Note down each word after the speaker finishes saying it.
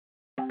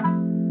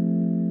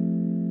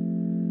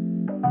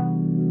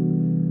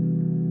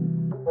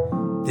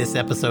This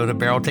episode of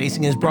Barrel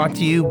Tasting is brought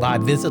to you by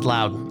Visit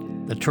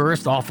Loudon, the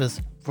tourist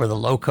office for the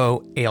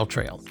Loco Ale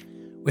Trail.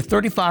 With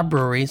 35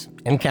 breweries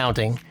and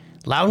counting,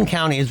 Loudoun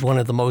County is one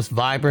of the most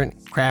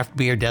vibrant craft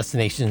beer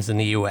destinations in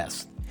the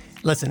U.S.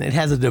 Listen, it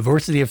has a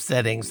diversity of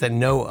settings that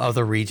no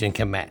other region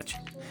can match.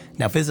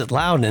 Now, Visit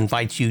Loudon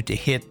invites you to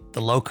hit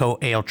the Loco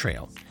Ale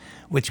Trail,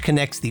 which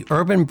connects the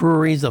urban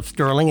breweries of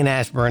Sterling and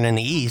Ashburn in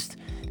the east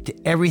to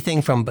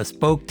everything from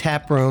bespoke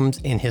tap rooms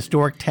in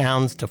historic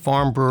towns to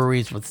farm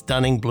breweries with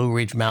stunning Blue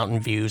Ridge Mountain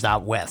views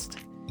out west.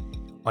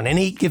 On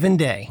any given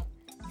day,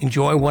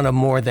 enjoy one of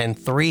more than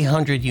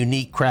 300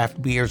 unique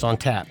craft beers on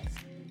tap,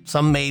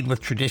 some made with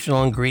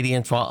traditional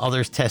ingredients while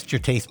others test your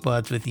taste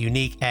buds with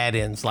unique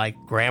add-ins like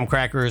graham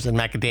crackers and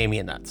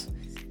macadamia nuts.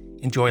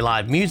 Enjoy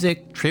live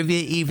music,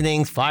 trivia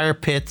evenings, fire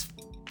pits,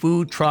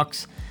 food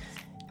trucks.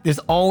 There's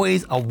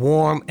always a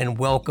warm and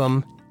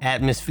welcome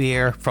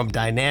atmosphere from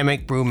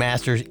dynamic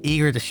brewmasters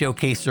eager to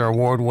showcase their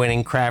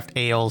award-winning craft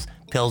ales,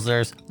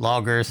 pilsners,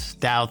 lagers,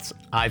 stouts,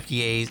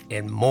 IPAs,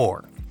 and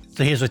more.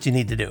 So here's what you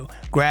need to do.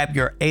 Grab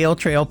your Ale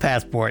Trail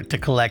passport to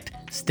collect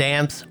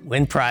stamps,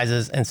 win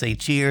prizes, and say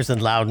cheers in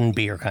Loudoun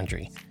Beer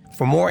Country.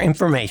 For more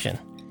information,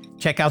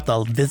 check out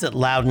the Visit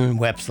Loudon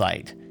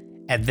website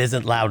at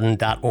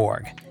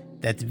visitloudon.org.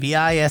 That's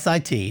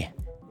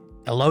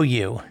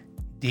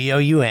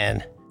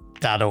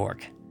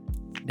visitloudon.org.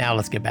 Now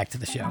let's get back to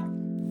the show.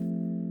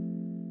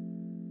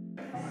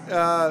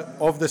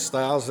 Of the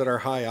styles that are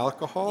high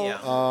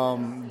alcohol,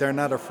 they're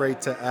not afraid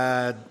to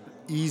add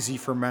easy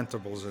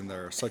fermentables in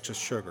there, such as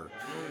sugar.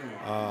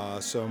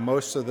 So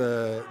most of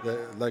the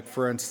like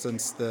for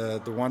instance,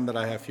 the one that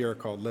I have here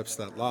called Lips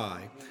That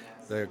Lie,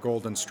 the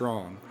Golden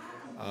Strong,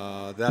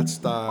 that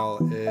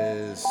style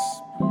is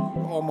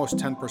almost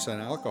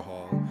 10%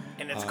 alcohol.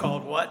 And it's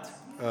called what?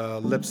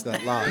 Lips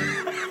That Lie.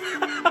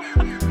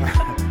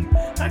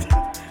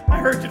 I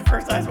heard you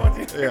first. I just want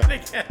you to hear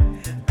it again.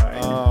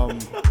 All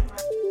right.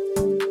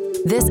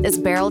 This is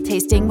Barrel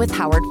Tasting with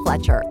Howard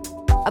Fletcher,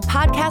 a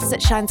podcast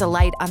that shines a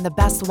light on the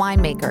best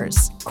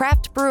winemakers,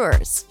 craft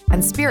brewers,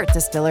 and spirit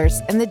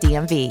distillers in the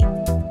DMV.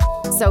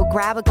 So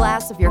grab a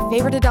glass of your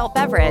favorite adult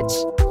beverage,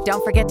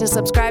 don't forget to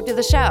subscribe to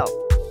the show,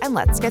 and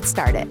let's get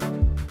started.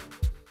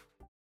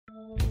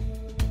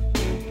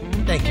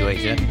 Thank you,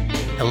 Asia.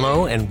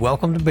 Hello and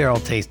welcome to Barrel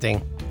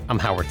Tasting. I'm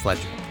Howard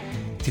Fletcher.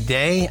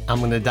 Today, I'm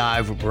going to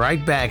dive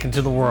right back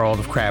into the world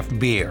of craft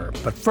beer.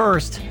 But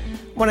first,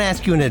 I want to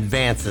ask you in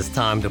advance this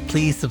time to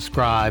please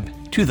subscribe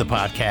to the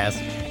podcast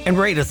and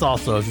rate us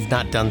also if you've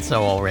not done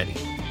so already.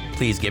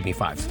 Please give me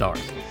 5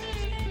 stars.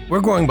 We're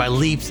growing by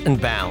leaps and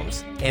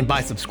bounds, and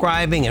by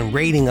subscribing and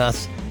rating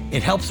us,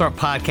 it helps our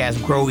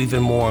podcast grow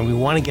even more, and we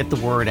want to get the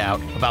word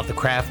out about the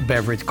craft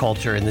beverage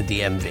culture in the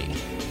DMV.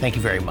 Thank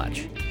you very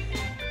much.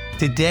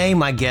 Today,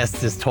 my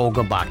guest is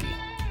Tolga Baki,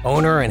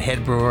 owner and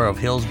head brewer of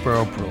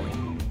Hillsborough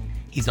Brewing.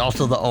 He's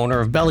also the owner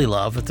of Belly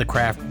Love. It's a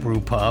craft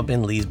brew pub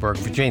in Leesburg,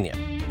 Virginia.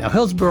 Now,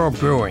 Hillsborough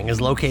Brewing is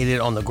located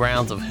on the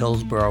grounds of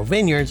Hillsborough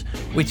Vineyards,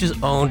 which is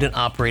owned and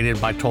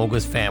operated by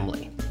Tolga's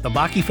family. The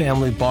Baki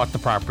family bought the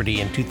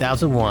property in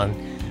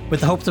 2001 with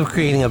the hopes of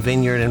creating a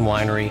vineyard and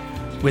winery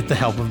with the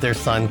help of their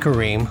son,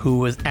 Kareem, who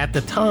was at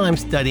the time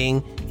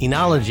studying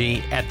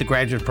enology at the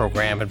graduate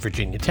program at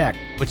Virginia Tech,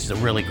 which is a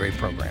really great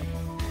program.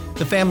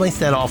 The family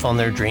set off on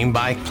their dream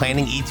by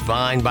planting each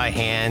vine by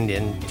hand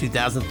in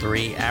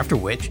 2003, after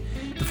which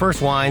the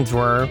first wines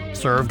were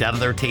served out of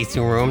their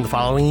tasting room the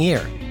following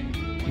year.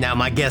 Now,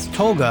 my guest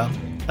Tolga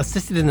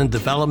assisted in the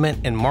development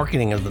and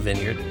marketing of the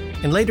vineyard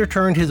and later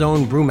turned his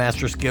own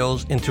brewmaster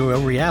skills into a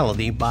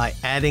reality by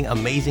adding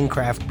amazing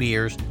craft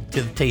beers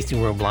to the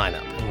tasting room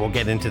lineup. And we'll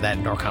get into that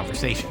in our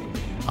conversation.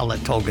 I'll let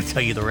Tolga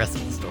tell you the rest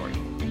of the story.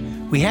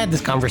 We had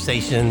this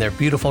conversation in their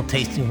beautiful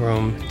tasting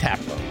room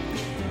tap room,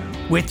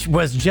 which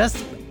was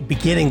just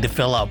beginning to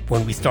fill up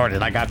when we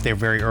started. I got there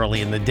very early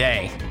in the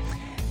day.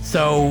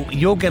 So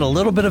you'll get a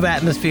little bit of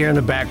atmosphere in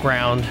the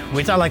background,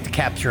 which I like to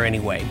capture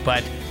anyway,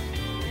 but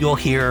you'll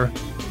hear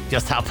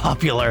just how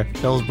popular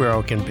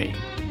Hillsborough can be.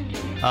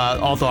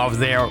 Although I was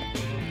there,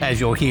 as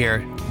you'll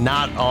hear,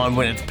 not on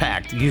when it's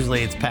packed.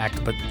 Usually it's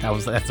packed, but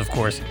that's of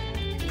course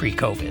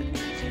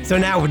pre-COVID. So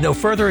now, with no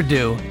further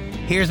ado,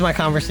 here's my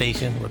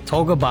conversation with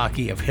Tolga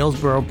Baki of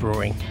Hillsborough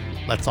Brewing.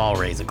 Let's all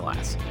raise a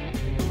glass.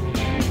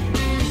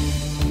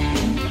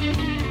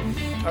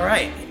 All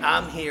right,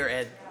 I'm here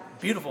at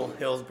beautiful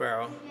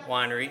Hillsborough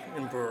Winery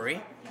and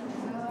Brewery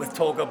with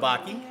Tolga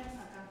Baki.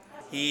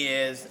 He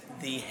is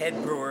the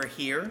head brewer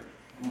here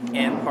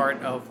and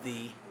part of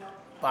the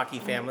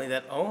Baki family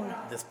that own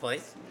this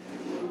place.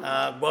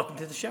 Welcome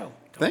to the show,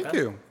 Tolga. Thank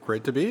you.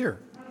 Great to be here.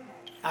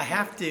 I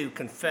have to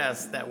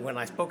confess that when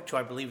I spoke to,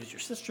 I believe it was your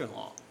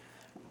sister-in-law,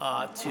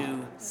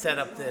 to set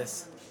up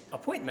this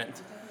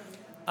appointment,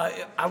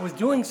 I was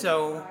doing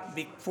so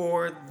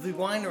for the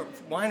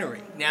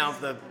winery. Now,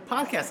 the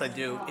podcast I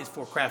do is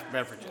for craft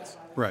beverages.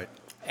 Right.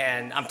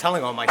 And I'm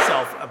telling on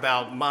myself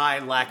about my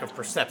lack of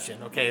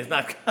perception, okay? It's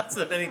not because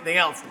of anything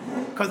else.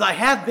 Because I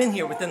have been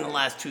here within the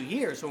last 2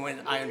 years when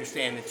I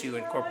understand that you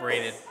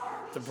incorporated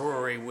the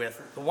brewery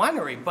with the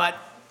winery. But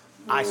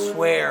I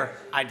swear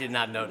I did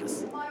not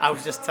notice. I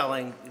was just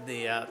telling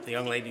the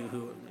young lady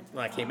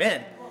when I came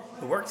in,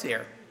 who works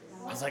here,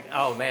 I was like,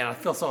 oh man, I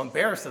feel so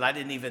embarrassed that I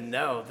didn't even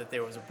know that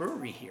there was a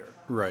brewery here.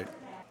 Right.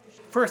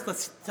 First,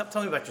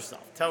 tell me about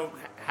yourself.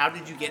 How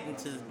did you get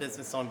into the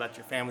business? Tell me about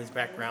your family's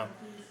background.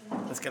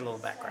 Let's get a little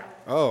background.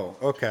 Oh,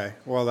 okay.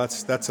 Well,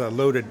 that's a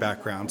loaded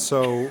background.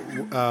 So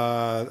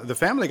the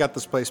family got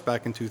this place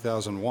back in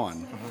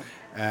 2001,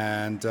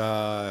 and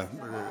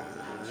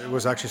it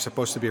was actually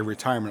supposed to be a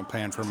retirement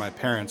plan for my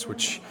parents,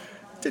 which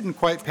didn't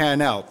quite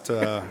pan out.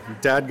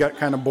 Dad got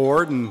kind of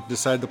bored and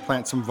decided to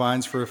plant some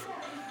vines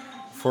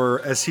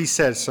for, as he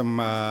said, some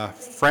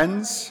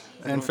friends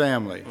and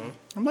family.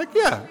 I'm like,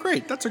 yeah,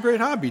 great. That's a great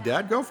hobby,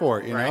 Dad. Go for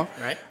it, you know?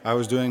 Right. I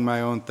was doing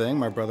my own thing.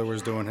 My brother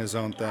was doing his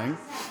own thing.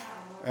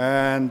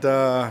 And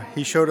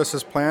he showed us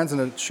his plans,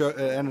 and it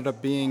ended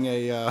up being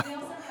a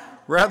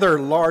rather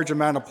large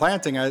amount of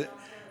planting.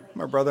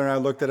 My brother and I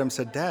looked at him and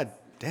said, Dad,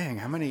 dang,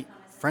 how many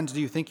friends do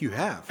you think you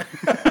have?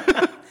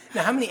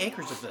 Now, how many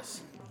acres is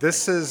this?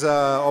 This is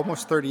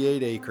almost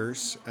 38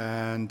 acres,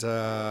 and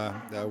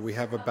we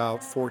have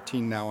about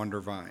 14 now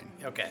under vine.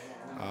 Okay.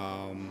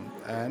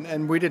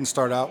 And we didn't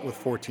start out with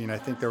 14. I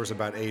think there was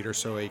about 8 or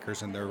so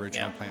acres in their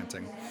original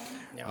planting.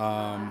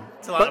 Yeah.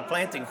 It's a lot of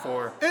planting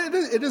for...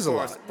 It is a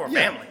lot. For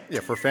family.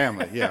 Yeah, for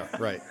family. Yeah,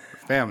 right.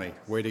 Family.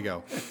 Way to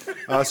go.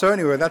 So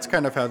anyway, that's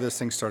kind of how this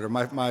thing started.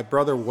 My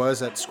brother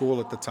was at school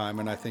at the time,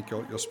 and I think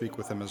you'll speak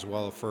with him as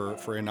well for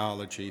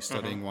enology,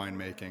 studying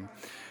winemaking.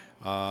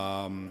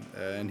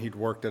 And he'd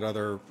worked at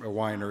other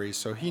wineries,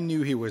 so he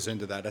knew he was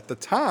into that. At the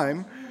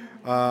time,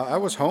 I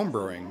was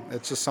homebrewing.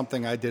 It's just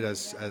something I did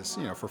as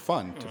for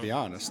fun, to be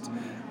honest.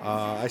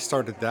 I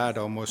started that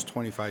almost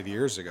 25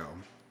 years ago.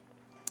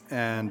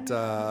 And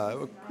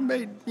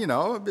made,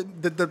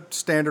 did the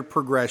standard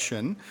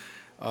progression.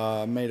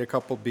 Made a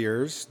couple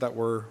beers that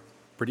were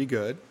pretty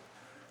good,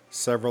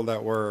 several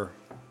that were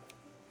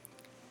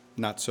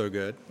not so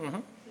good,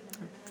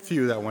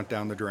 few that went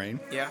down the drain.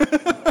 Yeah,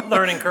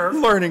 learning curve.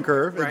 Learning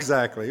curve, right.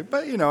 Exactly.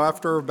 But,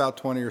 after about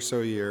 20 or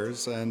so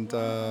years, and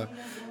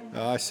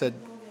I said,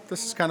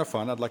 this is kind of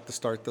fun. I'd like to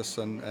start this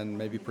and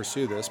maybe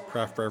pursue this.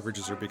 Craft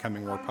beverages are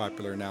becoming more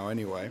popular now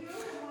anyway,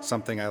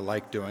 something I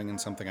like doing and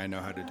something I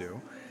know how to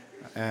do.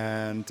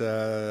 And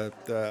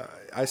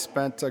I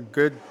spent a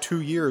good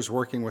 2 years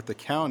working with the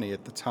county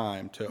at the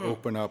time to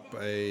open up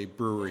a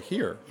brewery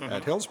here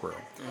at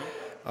Hillsborough.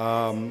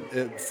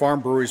 Farm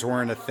breweries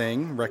weren't a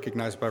thing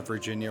recognized by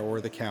Virginia or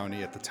the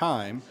county at the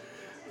time.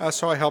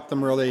 So I helped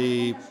them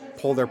really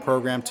pull their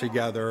program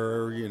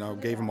together,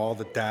 gave them all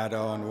the data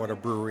on what a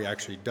brewery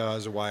actually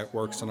does, why it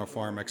works on a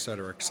farm, et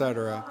cetera, et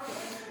cetera.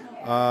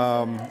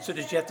 So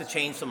did you have to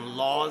change some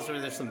laws, or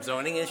there's some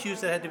zoning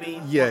issues that had to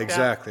be Yeah, worked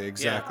exactly. out?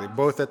 Yeah.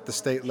 Both at the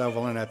state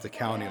level and at the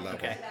county level.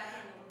 Okay.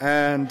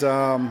 And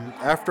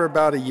after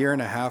about a year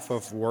and a half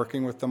of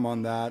working with them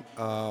on that,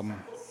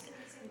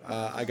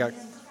 I got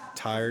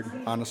tired,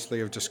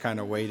 honestly, of just kind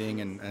of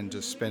waiting and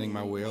just spinning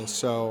my wheels.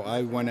 So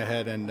I went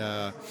ahead and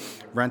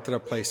rented a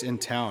place in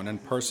town in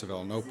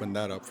Percival and opened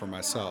that up for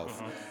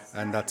myself.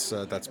 And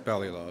that's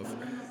Belly Love.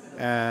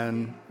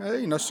 And,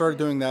 started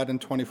doing that in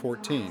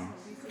 2014.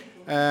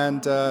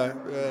 And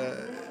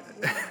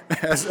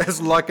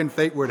as luck and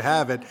fate would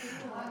have it,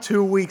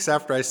 2 weeks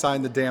after I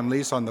signed the damn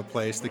lease on the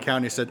place, the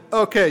county said,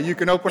 okay, you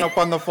can open up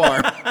on the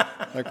farm.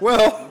 Like,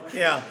 well,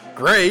 Yeah.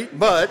 great,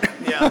 but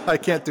Yeah. I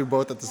can't do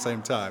both at the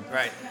same time.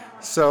 Right.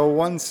 So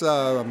once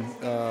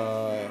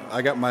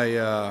I got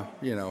my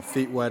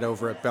feet wet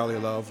over at Belly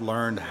Love,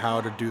 learned how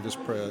to do this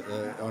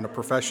on a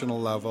professional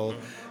level,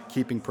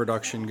 keeping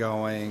production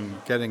going,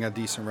 getting a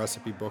decent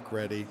recipe book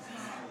ready,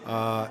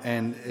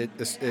 and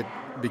it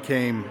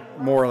became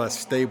more or less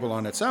stable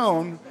on its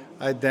own,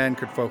 I then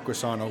could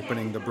focus on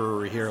opening the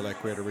brewery here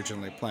like we had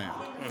originally planned.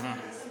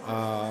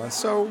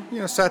 So,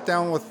 sat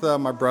down with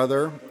my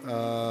brother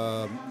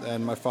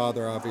and my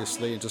father,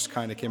 obviously, and just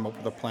kind of came up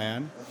with a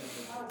plan.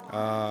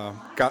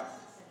 Got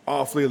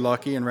awfully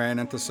lucky and ran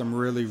into some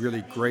really,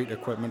 really great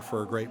equipment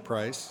for a great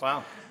price.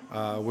 Wow.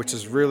 Which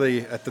is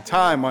really, at the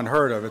time,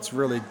 unheard of. It's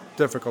really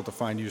difficult to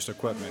find used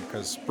equipment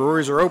because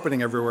breweries are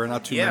opening everywhere,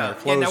 not too many are Yeah.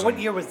 closing. Now, what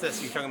year was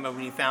this? You're talking about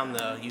when you found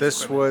the used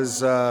This equipment? was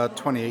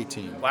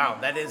 2018. Wow,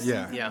 that is...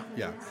 Yeah.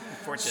 Yeah.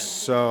 Fortunate.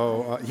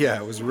 So,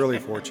 it was really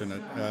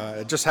fortunate.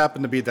 It just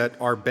happened to be that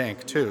our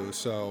bank, too.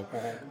 So,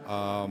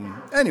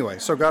 anyway,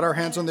 so got our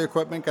hands on the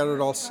equipment, got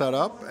it all set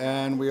up,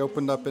 and we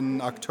opened up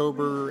in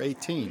October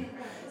 18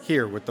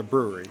 here with the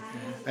brewery.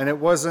 And it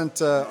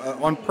wasn't,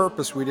 on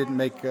purpose, we didn't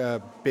make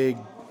a big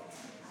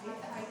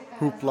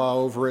hoopla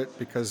over it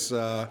because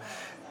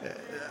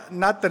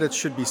not that it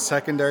should be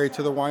secondary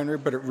to the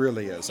winery, but it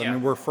really is. Yeah. I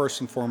mean, we're first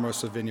and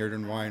foremost a vineyard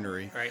and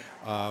winery. Right.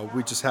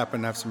 We just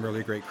happen to have some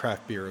really great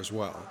craft beer as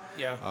well.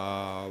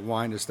 Yeah.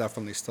 Wine is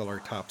definitely still our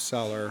top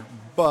seller,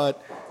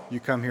 but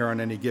you come here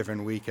on any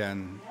given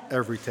weekend,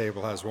 every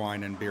table has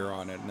wine and beer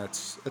on it, and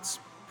it's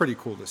pretty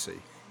cool to see.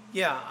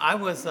 Yeah, I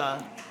was,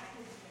 I've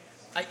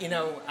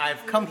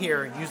come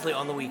here usually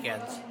on the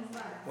weekends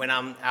when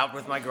I'm out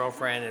with my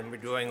girlfriend and we're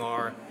doing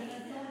our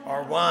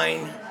our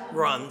wine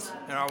runs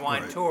and our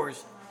wine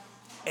tours.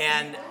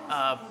 And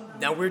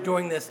now we're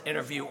doing this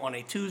interview on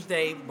a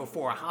Tuesday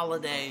before a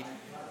holiday,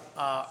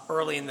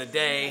 early in the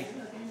day.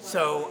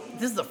 So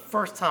this is the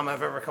first time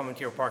I've ever come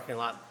into your parking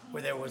lot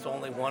where there was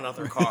only one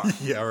other car.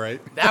 Yeah,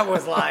 right. That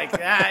was like,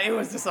 it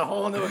was just a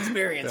whole new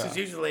experience. Because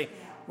usually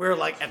we're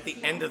like at the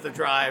end of the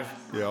drive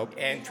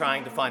and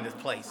trying to find this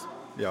place.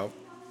 Yep.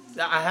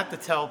 I have to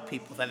tell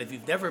people that if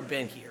you've never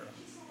been here,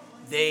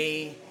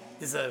 this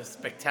is a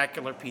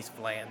spectacular piece of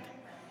land.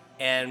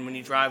 And when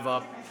you drive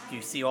up,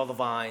 you see all the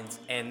vines,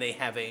 and they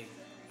have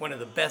one of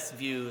the best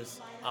views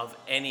of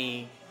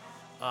any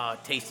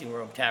tasting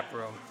room, tap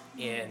room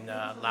in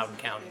Loudoun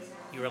County.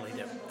 You really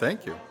do.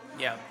 Thank you.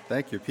 Yeah.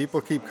 Thank you.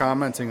 People keep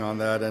commenting on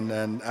that,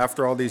 and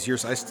after all these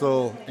years, I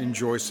still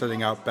enjoy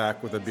sitting out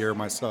back with a beer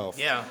myself.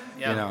 Yeah.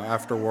 You know,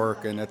 after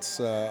work, and it's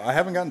I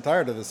haven't gotten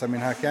tired of this. I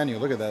mean, how can you?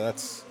 Look at that.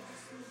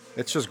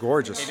 It's just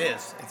gorgeous. It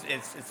is.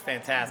 It's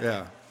fantastic.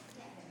 Yeah.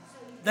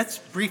 Let's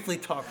briefly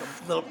talk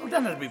a little. It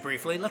doesn't have to be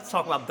briefly. Let's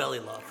talk about Belly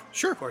Love.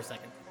 Sure. For a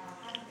second.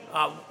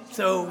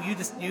 So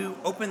you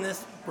opened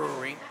this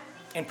brewery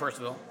in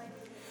Purcellville.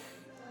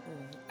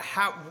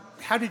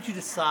 How did you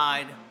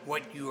decide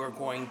what you are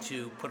going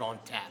to put on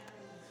tap?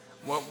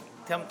 Well,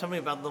 tell me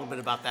a little bit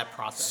about that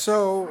process.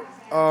 So,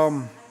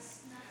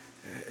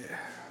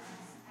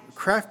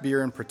 craft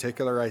beer in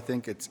particular, I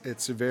think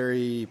it's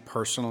very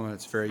personal and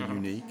it's very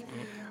unique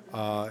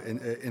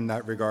in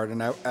that regard.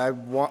 And I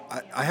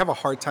have a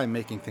hard time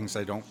making things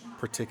I don't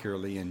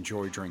particularly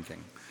enjoy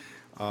drinking.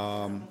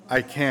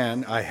 I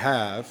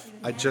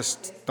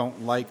just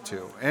don't like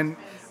to. And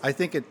I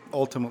think it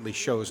ultimately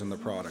shows in the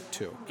product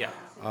too. Yeah.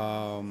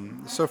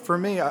 So for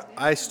me,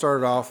 I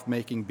started off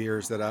making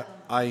beers that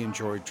I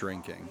enjoyed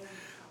drinking.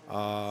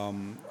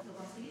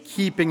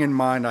 Keeping in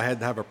mind I had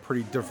to have a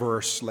pretty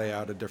diverse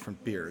layout of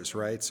different beers,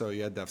 right? So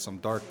you had to have some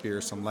dark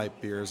beers, some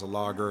light beers, a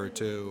lager or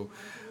two,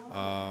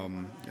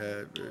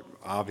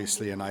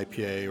 obviously an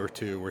IPA or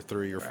two or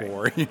three or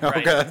four. You know,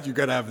 you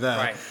got to have that.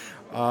 Right.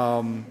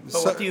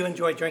 But what do you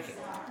enjoy drinking?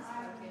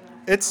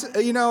 It's,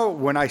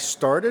 when I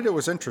started, it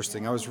was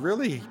interesting. I was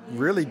really,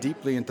 really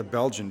deeply into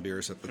Belgian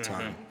beers at the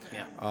time.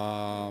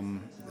 Yeah.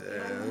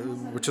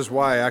 Which is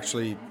why I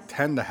actually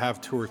tend to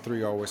have two or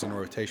three always in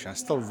rotation. I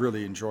still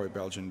really enjoy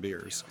Belgian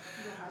beers.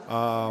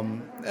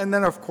 And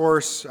then, of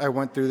course, I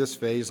went through this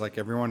phase like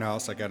everyone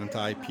else. I got into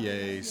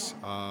IPAs.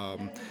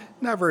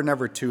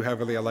 Never too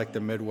heavily. I like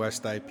the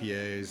Midwest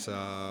IPAs,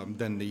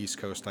 then the East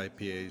Coast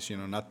IPAs,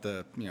 not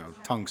the,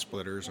 tongue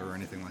splitters or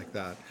anything like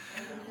that,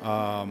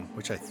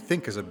 which I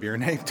think is a beer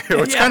name, too.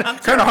 It's kind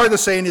of hard to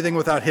say anything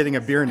without hitting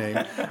a beer name.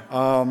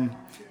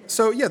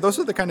 So, those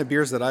are the kind of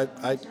beers that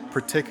I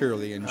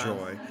particularly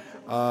enjoy.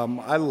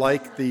 I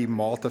like the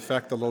malt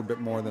effect a little bit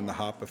more than the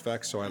hop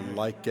effect, so I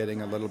like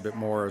getting a little bit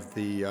more of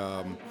the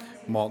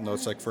malt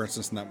notes. Like, for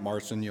instance, in that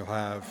Marzen you'll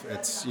have,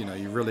 it's,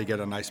 you really get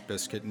a nice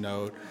biscuit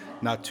note,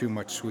 not too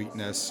much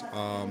sweetness.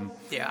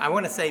 I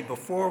want to say,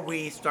 before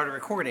we started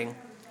recording,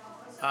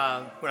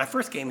 when I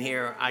first came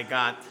here, I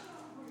got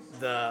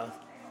the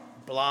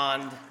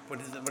blonde, what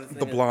is it?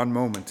 The Blonde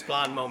Moment.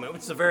 Blonde Moment,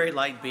 which is a very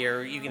light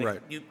beer.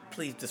 You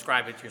please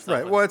describe it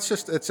yourself. Right. Well,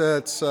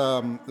 it's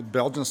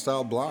Belgian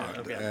style blonde,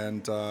 okay.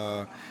 And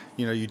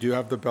you do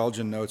have the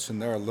Belgian notes in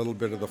there, a little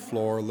bit of the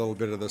floor, a little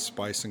bit of the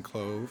spice and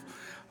clove,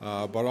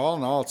 but all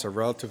in all, it's a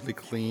relatively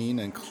clean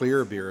and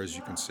clear beer, as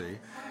you can see.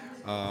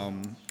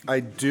 I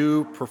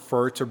do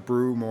prefer to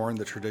brew more in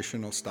the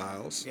traditional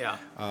styles. Yeah.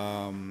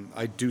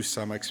 I do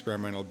some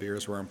experimental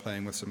beers where I'm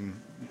playing with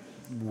some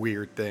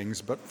weird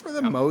things, but for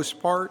the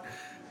most part,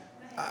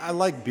 I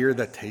like beer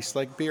that tastes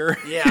like beer.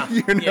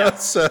 Yeah.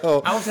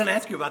 So I was going to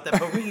ask you about that,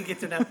 but we can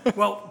get to that.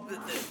 Well,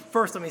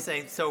 first let me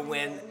say, so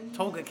when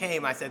Tolga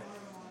came, I said,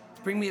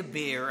 bring me a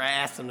beer. I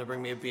asked him to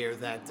bring me a beer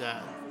that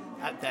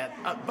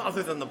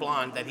other than the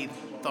blonde, that he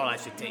thought I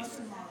should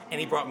taste. And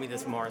he brought me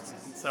this Marzen.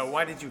 So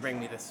why did you bring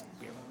me this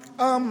beer?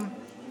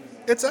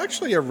 It's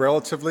actually a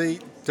relatively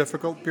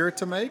difficult beer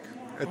to make.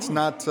 It's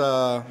not,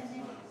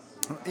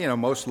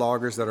 most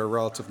lagers that are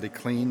relatively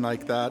clean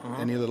like that,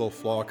 any little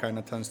flaw kind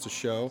of tends to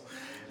show.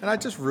 And I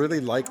just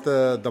really like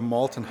the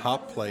malt and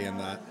hop play in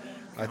that.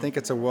 I think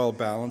it's a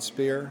well-balanced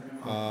beer.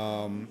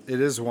 It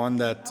is one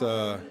that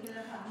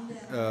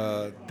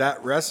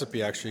that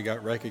recipe actually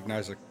got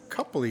recognized a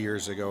couple of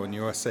years ago in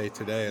USA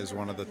Today as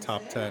one of the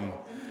top 10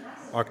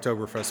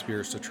 Oktoberfest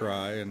beers to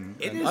try, and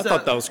I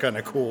thought that was kind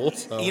of cool.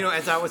 So.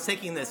 As I was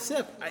taking this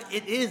sip,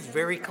 it is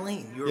very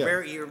clean.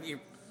 You're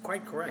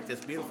quite correct.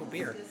 It's beautiful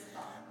beer.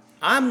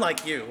 I'm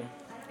like you,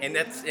 and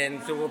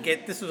so we'll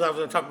get. I was going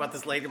to talk about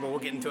this later, but we'll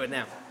get into it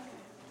now.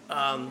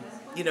 I'm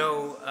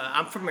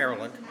from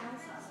Maryland,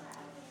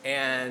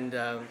 and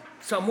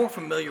so I'm more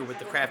familiar with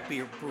the craft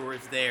beer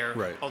brewers there.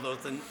 Right. Although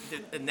it's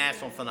a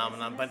national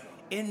phenomenon, but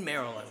in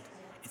Maryland,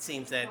 it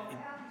seems that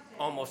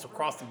almost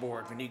across the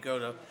board, when you go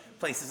to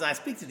places, I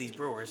speak to these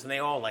brewers, and they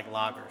all like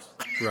lagers.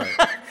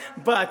 Right.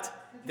 But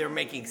they're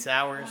making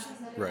sours.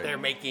 Right. They're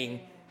making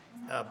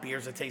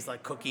beers that taste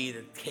like cookie,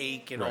 the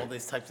cake, and all Right.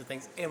 these types of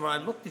things. And when I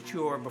looked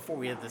at before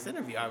we had this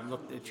interview, I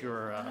looked at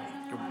your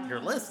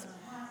list,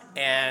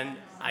 and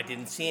I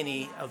didn't see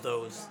any of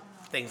those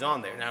things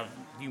on there. Now,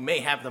 you may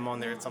have them on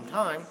there at some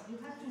time,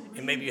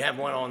 and maybe you have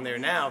one on there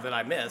now that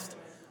I missed,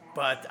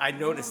 but I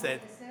noticed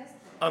that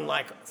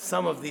unlike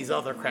some of these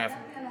other craft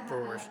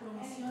brewers,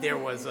 there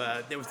was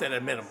that at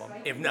a minimum,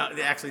 if not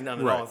actually none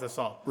at all, as I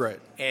saw. Right.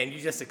 And you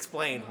just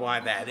explained why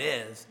that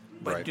is.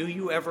 But Right. do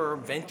you ever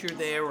venture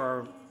there,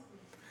 or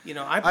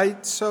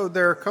So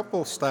there are a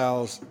couple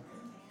styles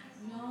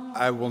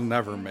I will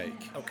never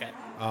make. Okay.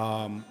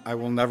 I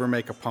will never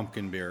make a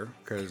pumpkin beer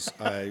because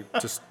I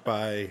just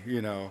by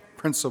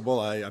principle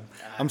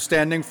I'm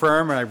standing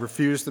firm and I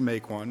refuse to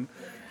make one,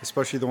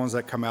 especially the ones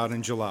that come out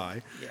in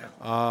July.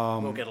 Yeah.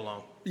 We'll get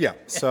along. Yeah,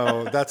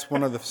 so that's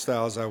one of the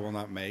styles I will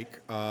not make.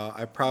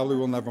 I probably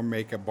will never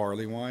make a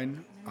barley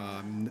wine.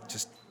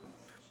 Just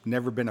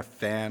never been a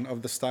fan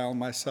of the style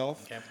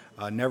myself. Okay.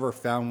 Never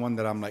found one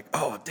that I'm like,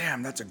 oh,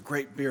 damn, that's a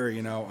great beer,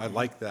 I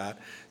like that.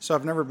 So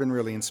I've never been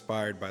really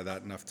inspired by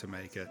that enough to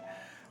make it.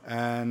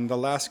 And the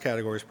last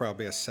category is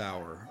probably a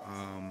sour.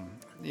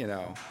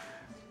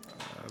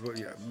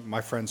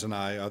 My friends and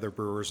I, other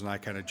brewers and I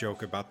kind of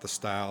joke about the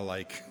style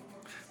like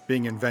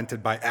being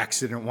invented by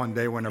accident one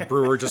day when a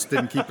brewer just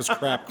didn't keep his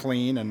crap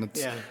clean, and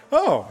it's,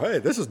 oh, hey,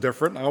 this is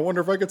different. I wonder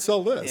if I could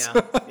sell this.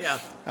 Yeah.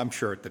 I'm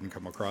sure it didn't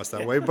come across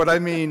that way, but I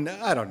mean,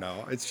 I don't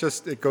know. It's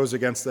just it goes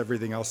against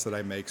everything else that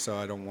I make, so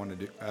I don't want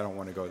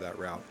to go that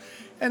route.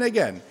 And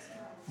again,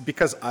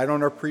 because I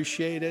don't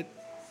appreciate it,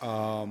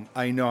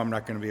 I know I'm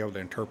not going to be able to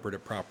interpret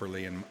it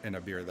properly in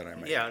a beer that I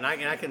make. Yeah, and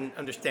I can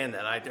understand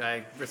that.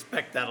 I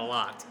respect that a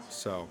lot.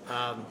 So,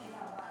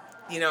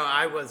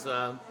 I was.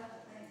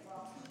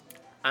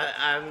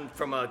 I'm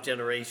from a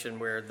generation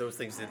where those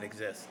things didn't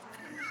exist.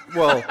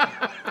 well,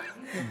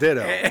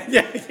 ditto.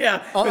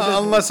 Yeah.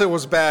 Unless it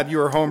was bad, you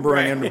were homebrewing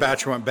Right. and the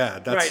batch went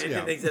bad. That's, Right, it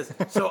didn't exist.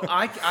 So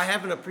I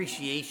have an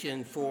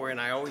appreciation for,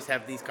 and I always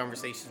have these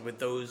conversations with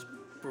those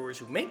brewers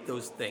who make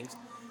those things.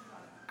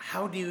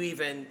 How do you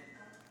even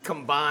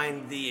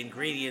combine the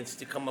ingredients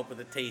to come up with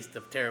a taste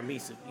of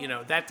tiramisu?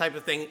 That type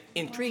of thing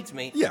intrigues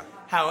me. Yeah.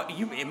 How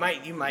you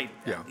might,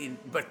 Yeah.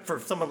 but for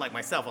someone like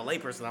myself, a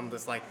layperson, I'm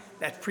just like,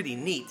 that's pretty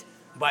neat.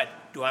 But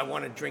do I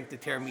want to drink the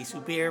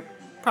tiramisu beer?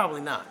 Probably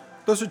not.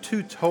 Those are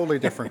two totally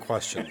different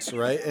questions,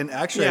 right? And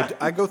actually, Yeah.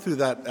 I go through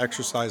that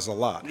exercise a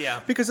lot. Yeah.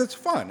 Because it's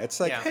fun. It's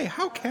like, Yeah. hey,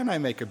 how can I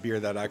make a beer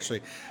that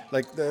actually,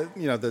 like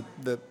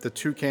the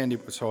two candy.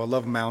 So I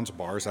love Mounds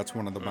bars. That's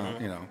one of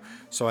the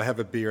So I have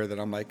a beer that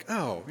I'm like,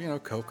 oh,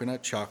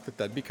 coconut, chocolate.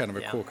 That'd be kind of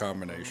a cool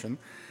combination.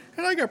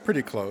 And I got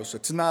pretty close.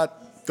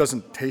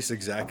 Doesn't taste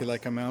exactly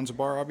like a Mounds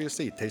bar.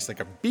 Obviously, it tastes like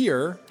a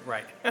beer.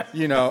 Right.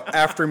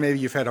 After maybe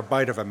you've had a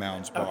bite of a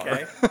Mounds bar.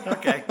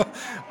 Okay.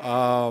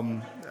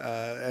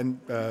 And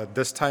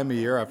this time of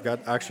year, I've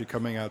got actually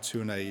coming out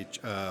soon a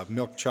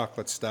milk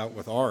chocolate stout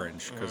with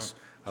orange because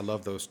I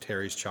love those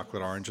Terry's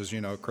chocolate oranges,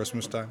 at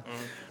Christmas time.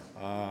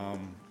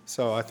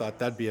 So I thought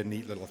that'd be a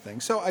neat little thing.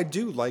 So I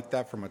do like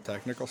that from a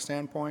technical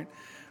standpoint,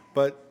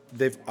 but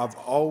I've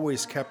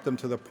always kept them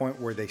to the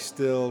point where they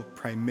still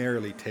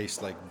primarily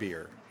taste like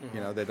beer.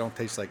 They don't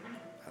taste like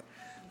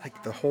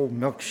the whole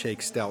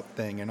milkshake stout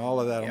thing and all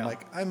of that. Yeah. I'm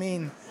like, I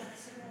mean,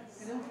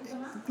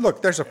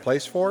 look, there's a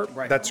place for it.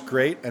 Right. That's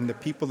great. And the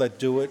people that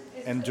do it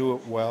and do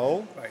it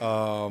well,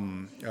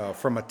 Right.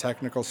 from a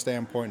technical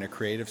standpoint and a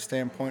creative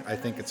standpoint, I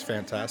think it's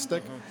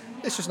fantastic.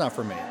 It's just not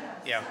for me.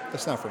 Yeah.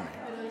 It's not for me.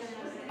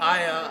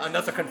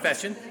 Another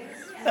confession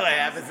that I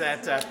have is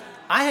that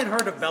I had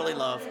heard of Belly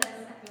Love.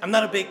 I'm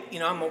not a big,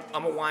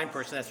 I'm a wine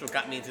person. That's what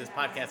got me into this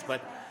podcast.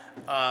 But,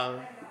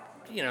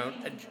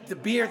 the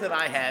beer that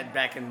I had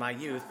back in my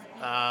youth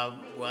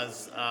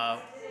was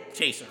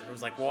Chaser. It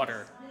was like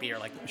water beer,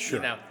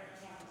 Sure.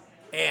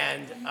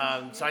 And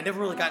so I never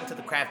really got into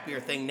the craft beer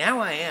thing. Now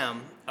I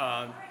am,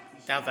 now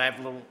that I have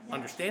a little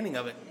understanding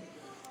of it.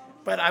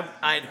 But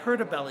I'd heard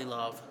of Belly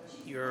Love.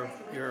 Your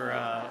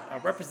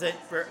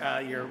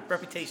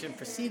reputation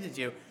preceded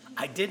you.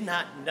 I did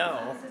not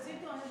know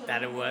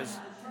that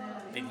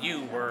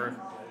you were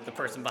the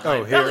person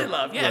behind Belly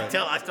Love. Yeah, Right.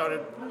 until I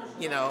started,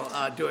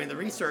 doing the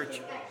research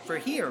for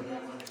here,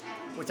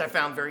 which I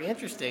found very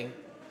interesting.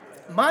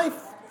 My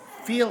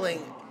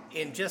feeling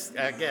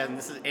again,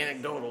 this is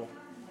anecdotal,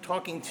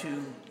 talking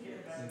to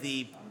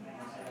the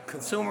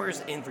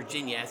consumers in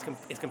Virginia as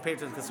compared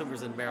to the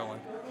consumers in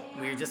Maryland.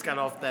 We just got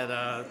off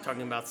that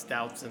talking about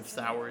stouts and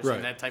sours Right.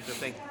 and that type of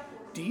thing.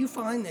 Do you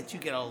find that you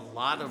get a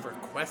lot of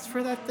requests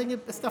for that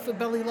stuff at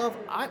Belly Love?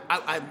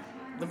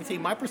 Let me tell you,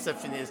 my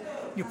perception is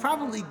you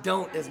probably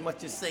don't as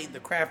much as, say, the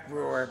craft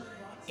brewer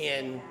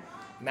in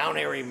Mount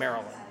Airy,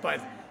 Maryland.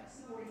 But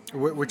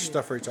Which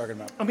stuff are you talking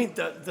about? I mean,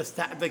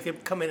 they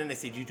come in and they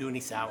say, "Do you do any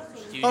sours?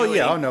 Do you Oh do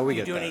yeah, any, oh no, we do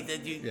get you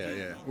that. do any,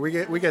 Yeah.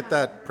 We get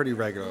that pretty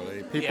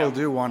regularly. People Yeah.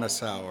 do want a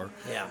sour.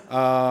 Yeah.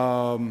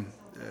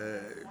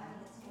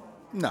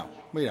 No,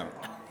 we don't.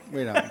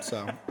 We don't.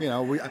 So,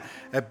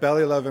 at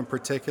Belly Love in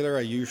particular,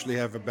 I usually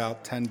have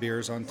about 10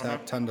 beers on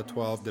tap, 10 to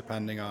 12,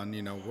 depending on,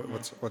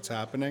 what's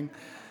happening.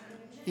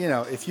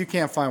 if you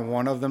can't find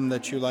one of them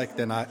that you like,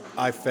 then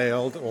I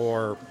failed,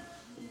 or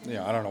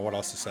I don't know what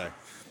else to say.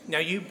 Now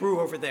you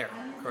brew over there,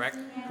 correct?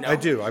 No? I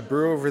do. I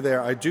brew over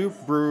there. I do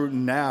brew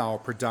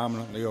now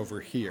predominantly over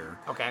here.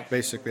 Okay.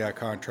 Basically, I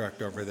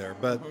contract over there,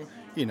 but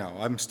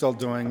I'm still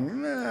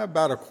doing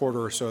about a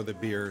quarter or so of the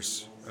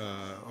beers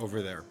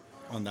over there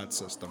on that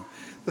system.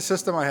 The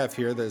system I have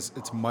here,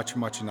 it's much,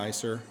 much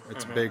nicer.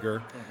 It's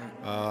bigger.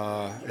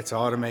 It's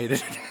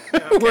automated,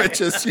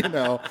 which is,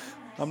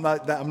 I'm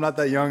not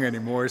that young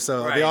anymore,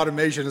 so the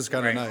automation is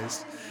kind of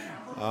nice.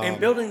 And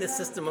building the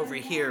system over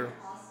here,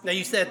 now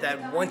you said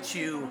that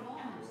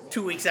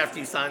 2 weeks after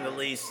you signed the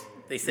lease,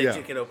 they said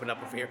you could open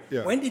up over here.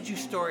 Yeah. When did you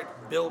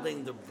start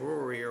building the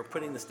brewery or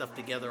putting the stuff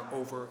together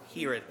over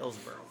here at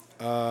Hillsborough?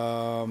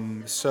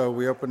 So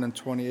we opened in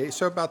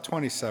about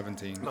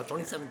 2017. About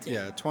 2017?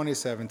 Yeah,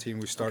 2017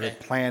 we started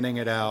planning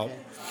it out.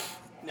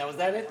 Now, is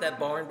that it, that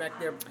barn back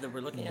there that we're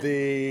looking at?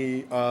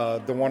 The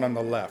one on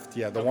the left,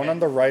 the one on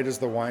the right is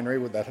the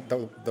winery, with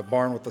the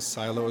barn with the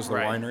silo is the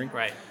winery.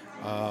 Right.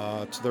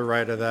 To the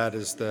right of that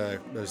is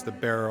the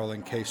barrel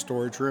and case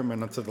storage room,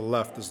 and to the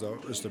left is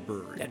the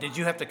brewery. Now, did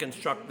you have to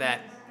construct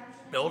that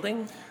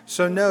building?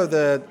 So no,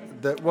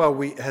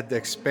 we had to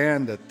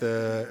expand it.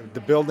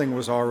 The building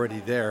was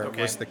already there. Okay.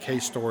 It was the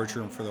case storage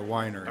room for the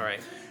winery. All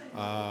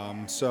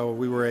right. So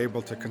we were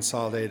able to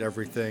consolidate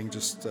everything,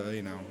 just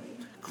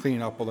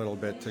clean up a little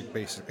bit to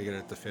basically get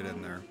it to fit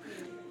in there.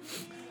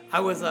 I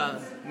was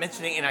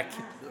mentioning, and I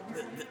keep.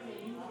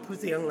 Who's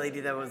the young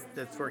lady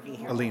that's working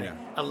here? Alina.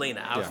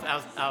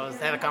 I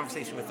had a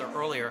conversation with her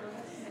earlier,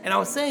 and I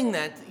was saying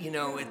that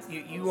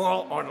you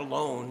all aren't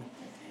alone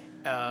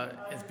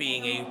as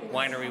being a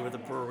winery with a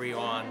brewery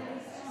on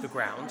the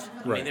grounds.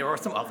 I mean, there are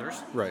some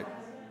others. Right.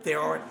 There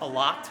aren't a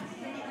lot,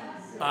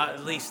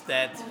 at least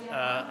that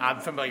I'm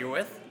familiar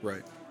with.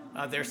 Right.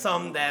 There's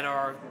some that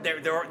are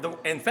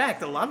in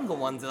fact, a lot of the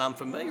ones that I'm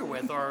familiar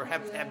with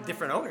have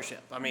different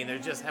ownership. I mean, they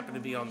just happen to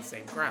be on the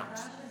same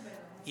grounds.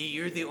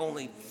 You're the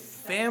only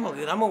family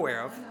that I'm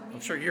aware of.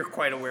 I'm sure you're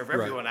quite aware of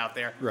everyone out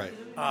there. Right.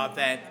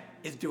 That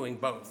is doing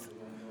both.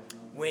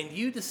 When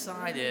you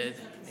decided,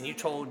 and you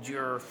told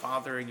your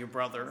father and your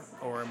brother,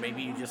 or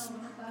maybe you just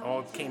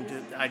all came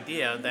to the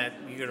idea that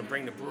you're going to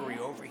bring the brewery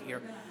over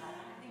here,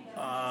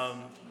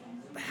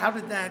 how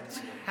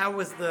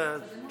was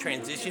the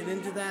transition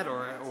into that,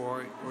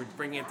 or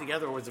bringing it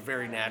together, or was it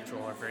very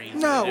natural or very easy?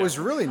 No, it was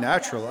really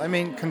natural. I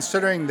mean,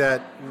 considering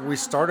that we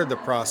started the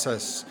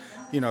process,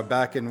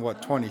 back in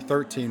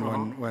 2013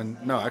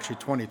 actually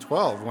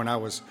 2012, when I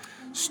was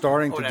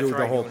starting to do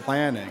the whole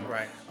planning.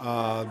 Right.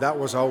 That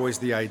was always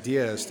the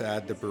idea, is to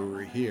add the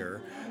brewery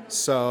here.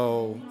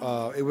 So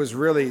it was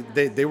really,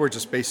 they were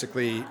just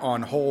basically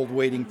on hold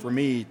waiting for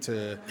me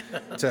to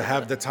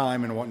have the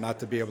time and whatnot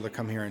to be able to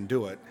come here and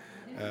do it.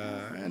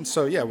 And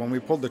so, when we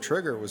pulled the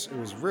trigger, it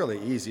was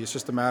really easy. It's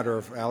just a matter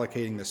of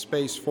allocating the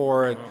space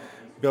for it,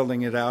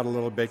 building it out a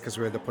little bit, because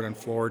we had to put in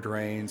floor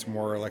drains,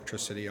 more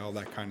electricity, all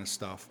that kind of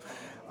stuff.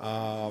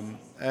 And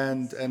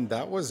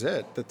that was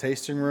it. The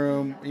tasting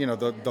room,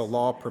 the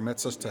law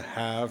permits us to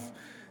have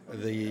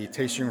the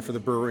tasting room for the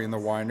brewery and the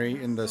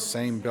winery in the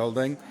same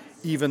building,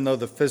 even though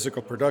the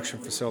physical production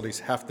facilities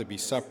have to be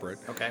separate.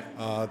 Okay.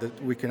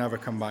 That we can have a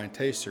combined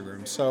tasting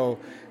room. So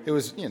it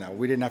was,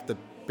 we didn't have to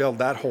build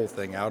that whole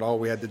thing out. All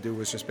we had to do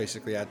was just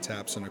basically add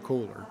taps and a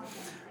cooler.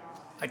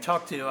 I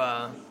talked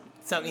to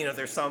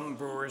there's some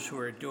brewers who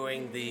are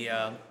doing the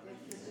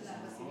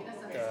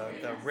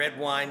red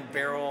wine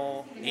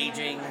barrel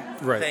aging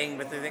thing,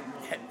 but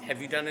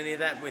have you done any of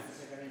that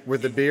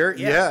with the beer?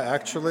 Yeah,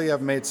 actually,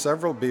 I've made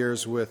several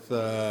beers with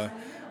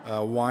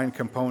wine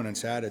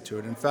components added to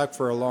it. In fact,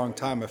 for a long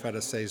time, I've had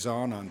a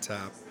saison on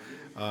tap,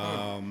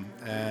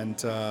 and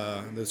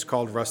it's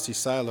called Rusty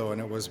Silo,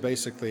 and it was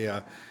basically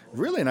a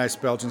really nice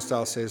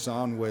Belgian-style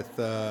saison with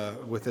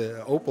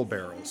opal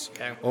barrels.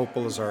 Okay.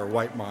 Opal is our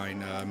white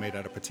wine made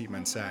out of Petit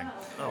Manseng.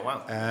 Oh,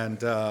 wow. And,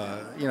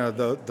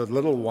 the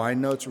little wine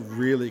notes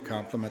really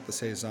complement the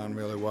saison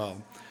really well.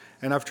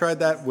 And I've tried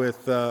that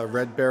with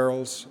red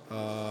barrels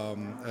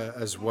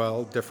as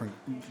well, different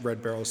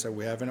red barrels that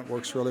we have, and it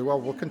works really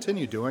well. We'll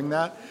continue doing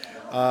that.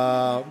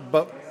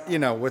 But,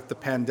 with the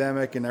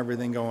pandemic and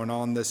everything going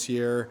on this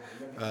year,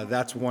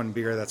 that's one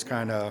beer that's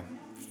kind of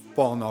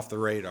fallen off the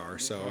radar.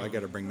 So I got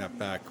to bring that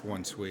back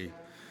once we,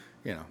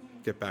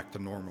 get back to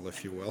normal,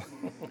 if you will.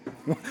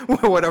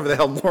 Whatever the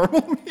hell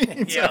normal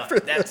means. Yeah,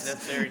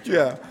 that's very true.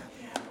 Yeah.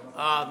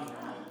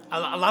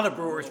 A lot of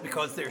brewers,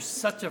 because there's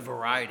such a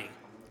variety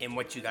in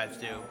what you guys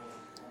do,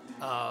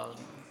 a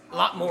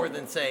lot more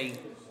than, say,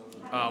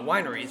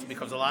 wineries,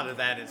 because a lot of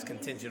that is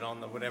contingent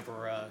on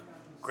whatever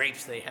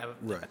grapes they have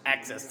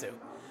access to.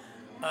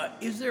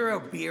 Is there a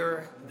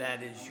beer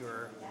that is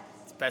your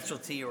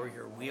specialty or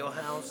your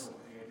wheelhouse?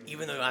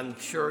 Even though I'm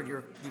sure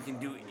you can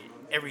do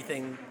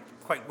everything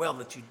quite well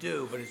that you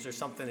do, but is there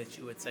something that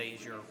you would say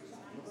is your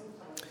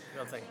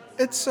thing?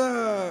 It's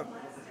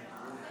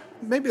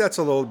maybe that's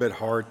a little bit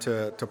hard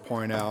to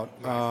point out.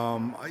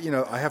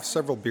 I have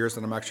several beers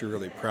that I'm actually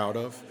really proud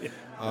of.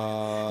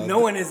 No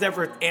one has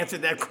ever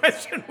answered that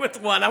question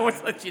with one. I want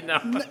to let you know.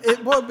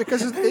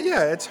 Because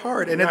it's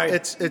hard, and Right.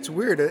 it's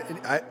weird.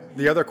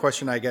 The other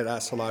question I get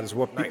asked a lot is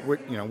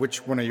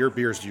which one of your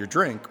beers do you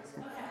drink?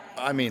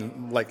 I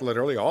mean, like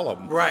literally all of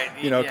them. Right.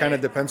 It kind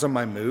of depends on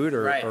my mood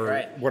or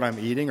Right. what I'm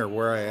eating or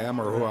where I am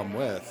or who I'm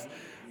with.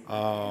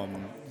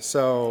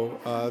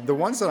 So the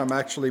ones that I'm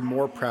actually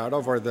more proud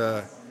of are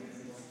the,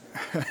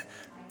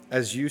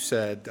 as you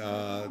said,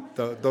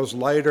 those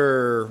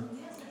lighter,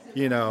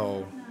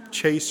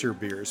 chaser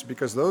beers,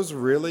 because those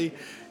really,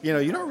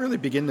 you don't really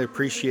begin to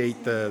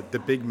appreciate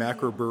the big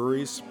macro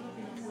breweries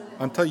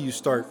until you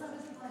start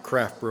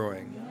craft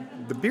brewing.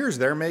 The beers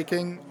they're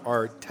making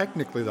are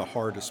technically the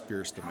hardest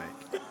beers to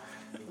make,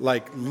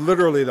 like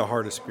literally the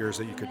hardest beers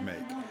that you could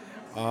make.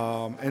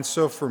 And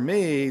so for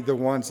me, the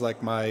ones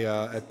like my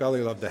at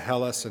Belly Love, the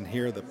Helles, and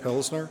here the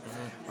Pilsner,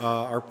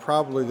 are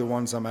probably the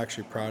ones I'm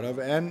actually proud of,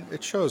 and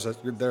it shows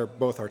that they're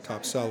both our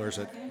top sellers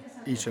at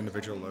each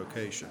individual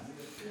location.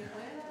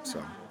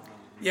 So.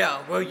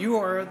 Yeah, well, you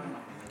are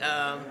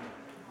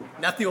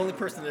not the only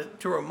person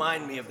to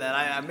remind me of that.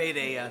 I made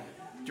a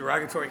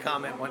derogatory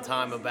comment one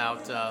time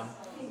about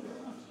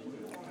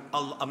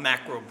a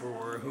macro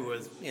brewer who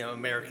was,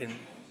 American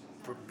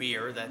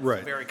beer that's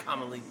Right. very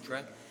commonly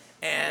drunk.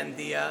 And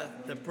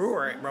the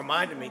brewer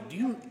reminded me,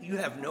 you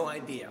have no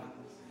idea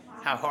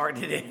how hard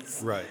it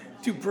is Right.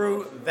 to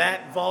brew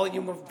that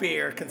volume of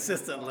beer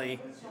consistently.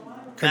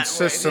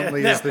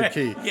 Consistently is the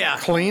key. Yeah.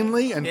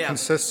 Cleanly and Yeah.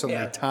 consistently,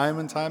 Yeah. time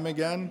and time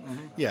again.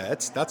 Mm-hmm. Yeah,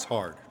 that's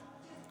hard.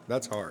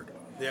 That's hard.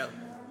 Yeah.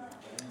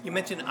 You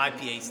mentioned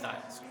IPA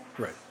styles.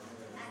 Right.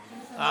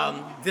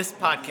 This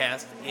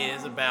podcast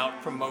is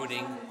about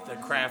promoting the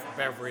craft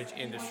beverage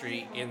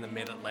industry in the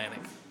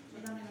Mid-Atlantic.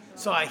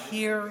 So I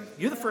hear,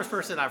 you're the first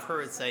person I've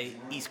heard say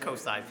East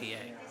Coast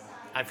IPA.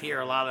 I hear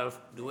a lot of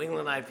New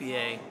England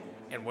IPA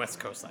and West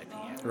Coast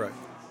IPA. Right.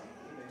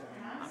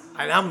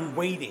 And I'm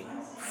waiting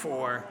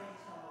for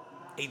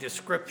a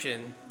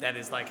description that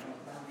is like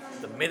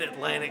the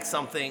Mid-Atlantic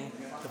something,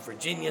 the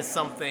Virginia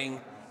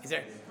something.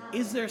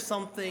 Is there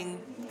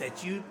something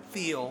that you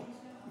feel,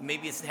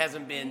 maybe it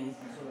hasn't been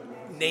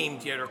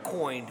named yet or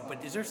coined,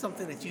 but is there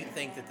something that you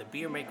think that the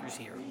beer makers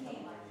here,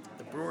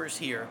 the brewers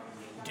here,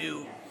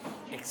 do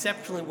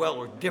exceptionally well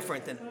or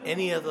different than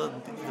any of the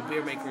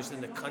beer makers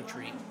in the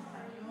country,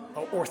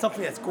 or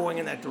something that's going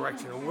in that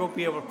direction, and we'll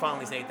be able to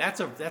finally say that's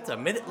a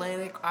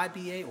Mid-Atlantic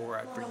IPA or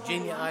a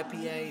Virginia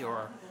IPA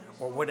or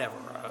whatever,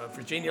 a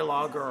Virginia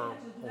lager or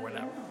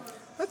whatever?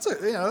 That's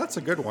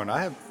a good one.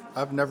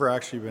 I've never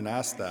actually been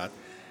asked that,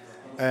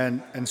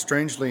 and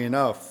strangely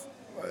enough,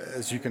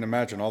 as you can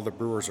imagine, all the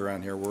brewers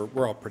around here,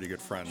 we're all pretty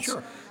good friends.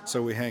 Sure.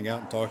 So we hang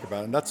out and talk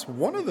about it, and that's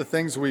one of the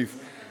things we've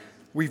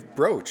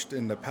broached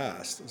in the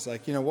past. It's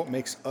like, what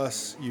makes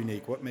us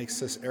unique? What makes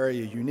this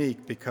area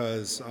unique?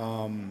 Because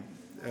I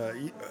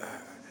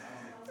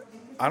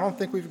don't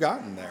think we've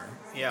gotten there.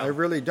 Yeah. I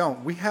really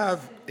don't. We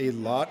have a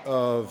lot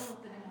of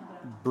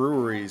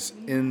breweries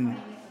in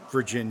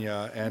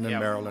Virginia and in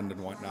Maryland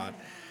and whatnot.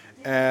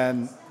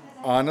 And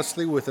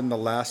honestly, within the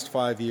last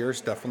 5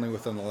 years, definitely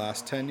within the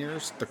last 10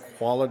 years, the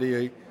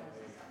quality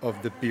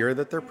of the beer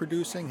that they're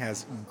producing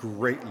has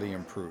greatly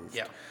improved.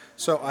 Yeah.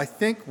 So I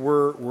think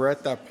we're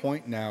at that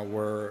point now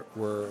where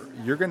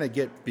you're going to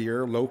get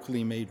beer,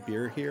 locally made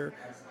beer here,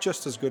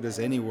 just as good as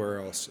anywhere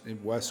else,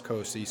 in West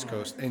Coast, East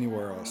Coast,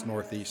 anywhere else,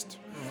 Northeast,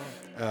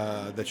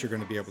 that you're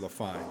going to be able to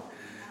find.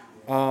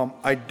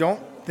 I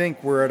don't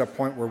think we're at a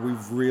point where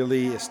we've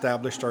really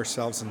established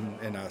ourselves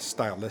in a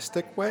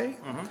stylistic way.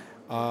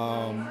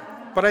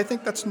 But I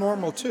think that's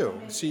normal too.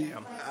 See,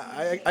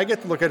 I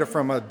get to look at it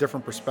from a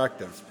different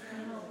perspective.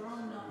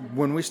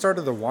 When we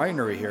started the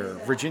winery here,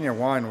 Virginia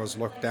wine was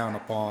looked down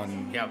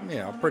upon,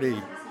 pretty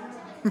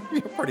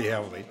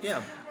heavily.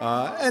 Yeah.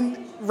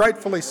 And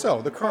rightfully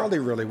so. The quality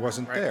really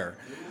wasn't there.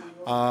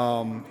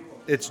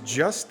 It's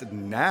just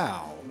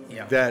now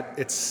that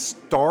it's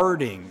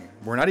starting.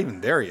 We're not even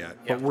there yet,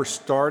 but we're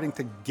starting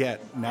to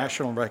get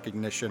national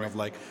recognition of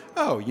like,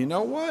 oh, you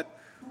know what?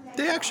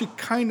 They actually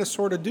kind of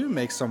sort of do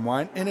make some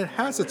wine, and it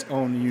has its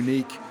own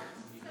unique,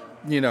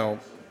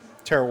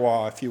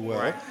 terroir, if you will.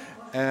 Right.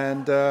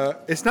 And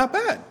it's not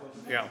bad.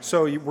 Yeah.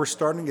 So we're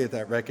starting to get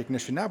that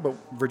recognition now, but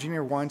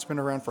Virginia wine's been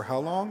around for how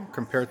long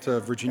compared to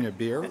Virginia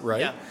beer,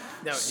 right? Yeah.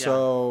 No,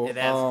 so it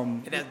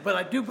has. It has. But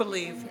I do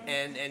believe,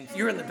 and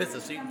you're in the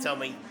business, so you can tell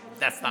me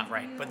that's not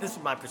right. But this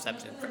is my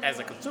perception as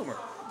a consumer.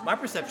 My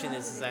perception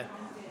is that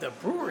the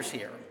brewers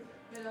here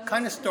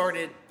kind of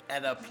started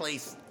at a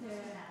place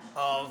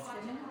of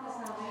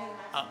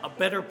a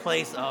better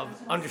place of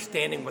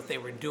understanding what they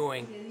were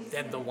doing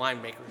than the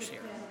winemakers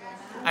here.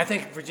 I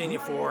think Virginia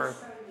for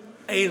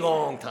a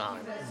long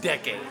time,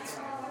 decades,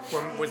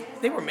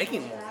 they were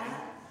making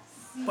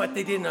wine, but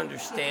they didn't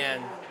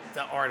understand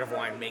the art of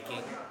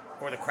winemaking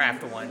or the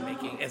craft of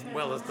winemaking as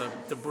well as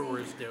the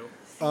brewers do.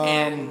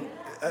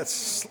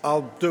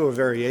 I'll do a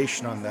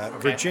variation on that.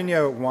 Okay. Virginia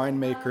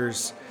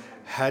winemakers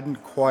hadn't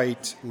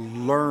quite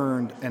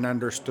learned and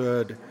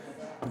understood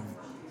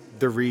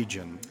the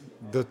region,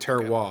 the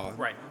terroir.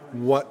 Right.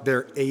 what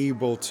they're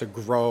able to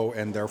grow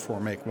and therefore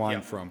make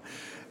wine from.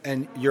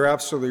 And you're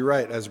absolutely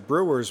right. As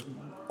brewers,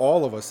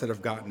 all of us that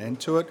have gotten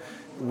into it,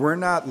 we're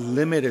not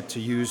limited to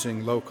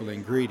using local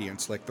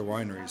ingredients like the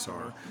wineries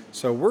are.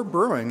 So we're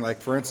brewing,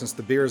 like for instance,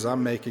 the beers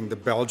I'm making, the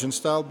Belgian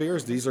style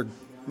beers, these are,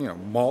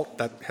 malt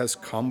that has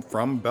come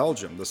from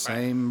Belgium, the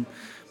same,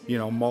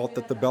 malt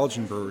that the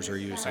Belgian brewers are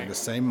using, the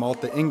same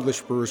malt the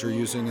English brewers are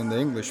using in the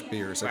English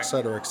beers, et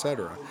cetera, et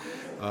cetera.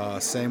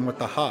 Same with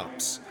the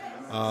hops.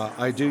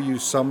 I do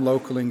use some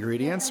local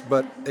ingredients,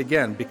 but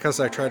again, because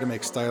I try to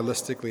make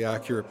stylistically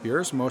accurate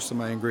beers, most of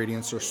my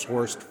ingredients are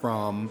sourced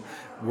from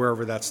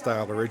wherever that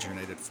style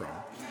originated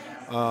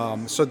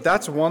from. So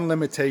that's one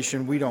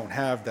limitation we don't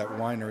have that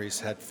wineries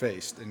had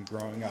faced in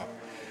growing up.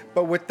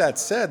 But with that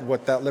said,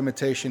 what that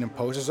limitation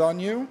imposes on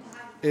you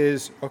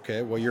is,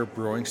 okay, well, you're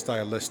brewing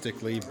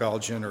stylistically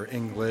Belgian or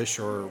English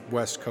or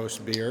West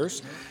Coast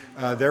beers.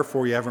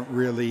 Therefore, you haven't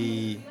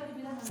really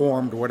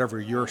formed whatever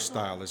your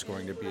style is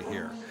going to be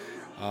here.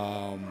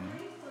 I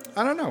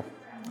don't know.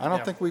 I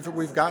don't think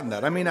we've gotten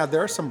that. I mean,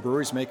 there are some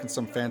breweries making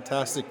some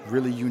fantastic,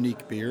 really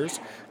unique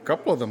beers. A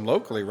couple of them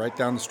locally, right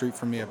down the street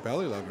from me at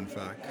Belly Love, in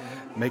fact,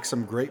 make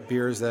some great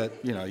beers that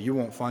you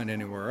won't find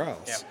anywhere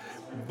else.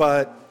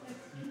 But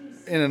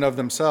in and of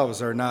themselves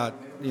are not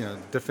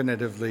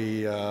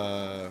definitively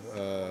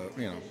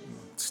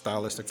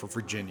stylistic for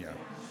Virginia.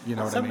 You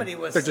know what I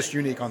mean? They're just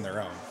unique on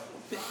their own.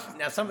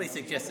 Now, somebody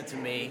suggested to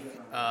me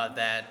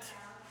that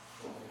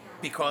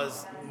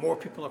because more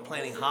people are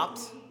planting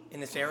hops in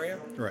this area,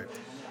 right,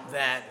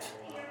 that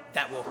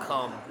will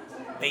come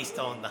based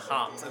on the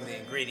hops and the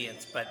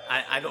ingredients. But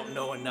I don't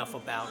know enough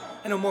about.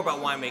 I know more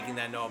about winemaking than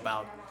I know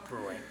about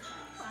brewing.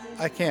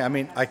 I can't. I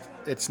mean,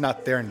 it's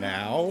not there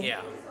now.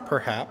 Yeah.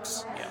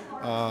 Perhaps. Yeah.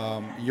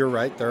 You're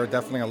right. There are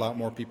definitely a lot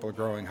more people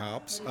growing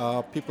hops.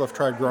 People have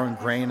tried growing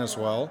grain as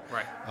well.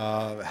 Right.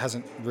 It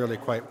hasn't really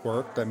quite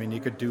worked. I mean, you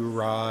could do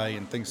rye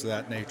and things of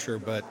that nature,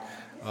 but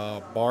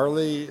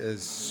barley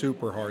is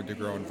super hard to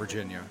grow in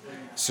Virginia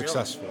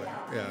successfully.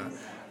 Really?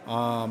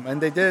 Yeah.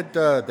 And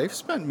they've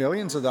spent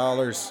millions of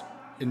dollars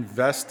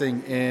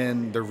investing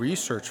in the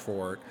research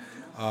for it.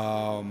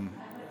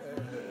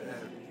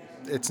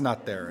 It's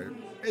not there.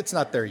 It's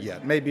not there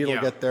yet. Maybe it'll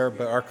get there,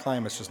 but our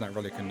climate's just not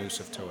really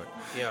conducive to it.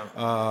 Yeah.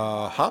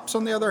 Hops,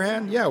 on the other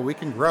hand, we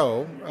can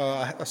grow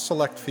a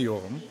select few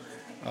of them.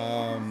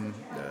 I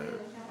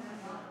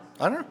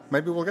don't know.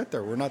 Maybe we'll get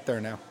there. We're not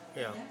there now.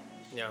 Yeah.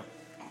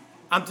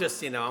 I'm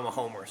just, I'm a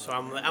homer, so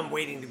I'm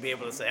waiting to be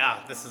able to say,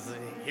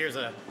 here's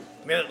a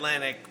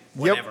Mid-Atlantic,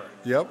 whatever.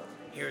 Yep.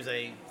 Here's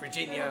a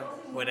Virginia,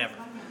 whatever.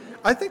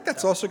 I think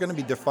that's also going to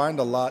be defined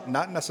a lot,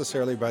 not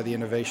necessarily by the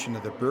innovation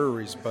of the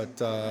breweries, but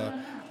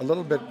a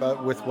little bit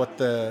with what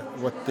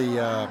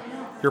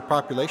your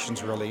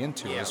population's really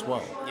into as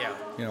well. Yeah.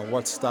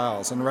 What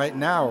styles. And right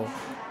now,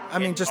 I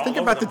mean, just think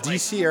about the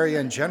DC area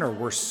in general.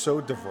 We're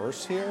so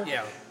diverse here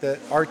that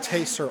our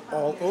tastes are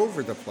all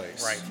over the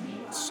place. Right.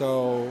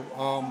 So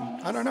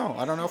I don't know.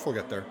 I don't know if we'll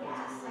get there.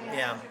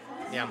 Yeah.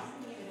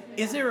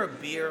 Is there a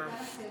beer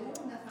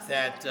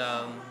that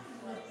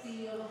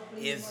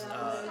is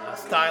a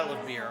style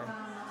of beer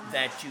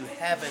that you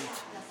haven't,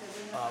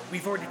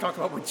 we've already talked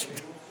about what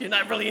you're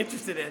not really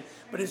interested in,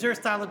 but is there a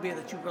style of beer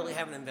that you really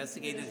haven't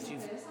investigated, that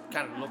you've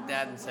kind of looked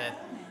at and said,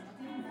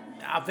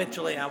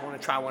 eventually I want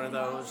to try one of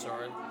those,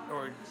 or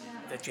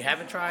that you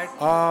haven't tried?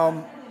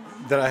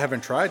 That I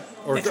haven't tried?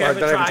 Or that I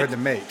haven't tried to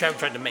make? That I haven't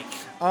tried to make.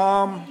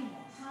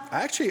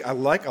 I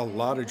like a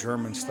lot of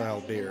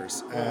German-style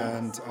beers,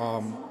 and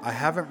I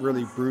haven't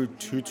really brewed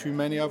too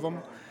many of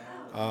them.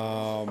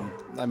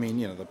 I mean,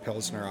 the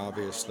Pilsner,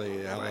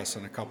 obviously, Helles,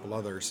 and a couple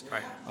others.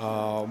 Right.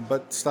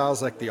 But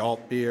styles like the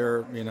alt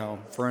beer,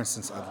 for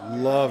instance, I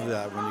love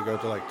that when you go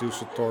to like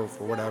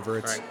Dusseldorf or whatever.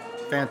 It's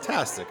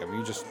fantastic. I mean,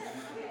 you just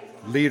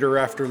liter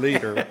after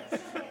liter,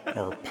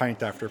 or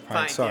pint after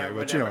pint. Sorry, but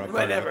whatever,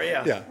 what I'm talking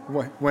about. Yeah. Yeah,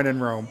 when in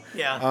Rome.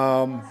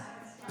 Yeah.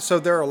 So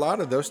there are a lot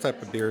of those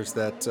type of beers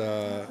that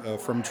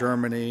from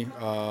Germany.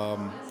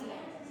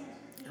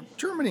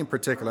 Germany in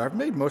particular. I've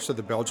made most of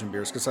the Belgian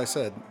beers because I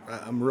said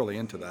I'm really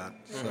into that.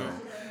 So,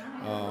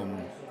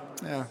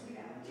 yeah.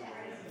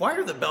 Why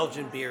are the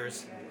Belgian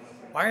beers?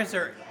 Why is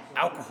their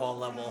alcohol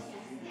level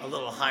a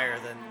little higher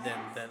than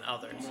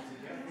others?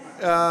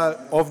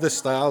 Of the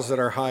styles that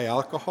are high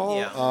alcohol,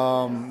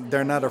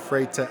 they're not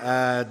afraid to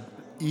add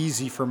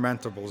easy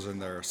fermentables in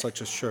there,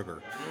 such as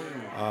sugar.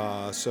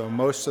 So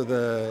most of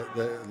the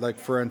like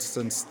for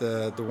instance,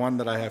 the one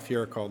that I have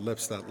here called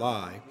Lips That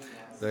Lie,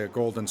 the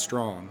Golden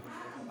Strong.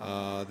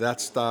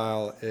 That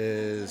style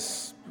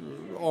is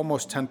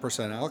almost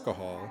 10%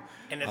 alcohol.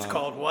 And it's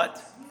called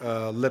what?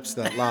 Lips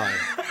That Lie.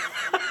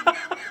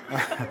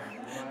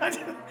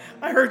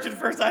 I heard you the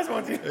first time. I just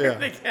wanted to hear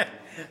it again.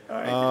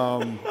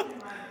 All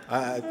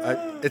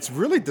right. It's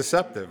really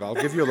deceptive. I'll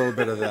give you a little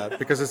bit of that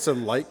because it's a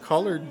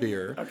light-colored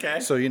beer. Okay.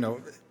 So,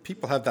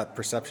 people have that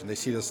perception. They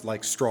see this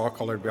like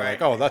straw-colored beer,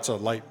 like, oh, that's a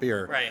light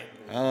beer. Right.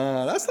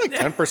 That's like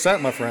 10%,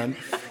 my friend.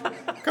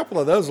 A couple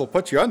of those will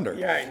put you under.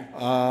 Yeah.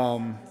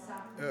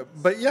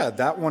 But yeah,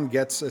 that one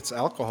gets its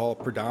alcohol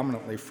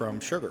predominantly from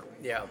sugar.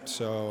 Yeah.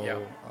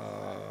 So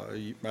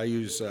I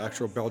use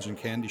actual Belgian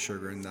candy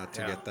sugar in that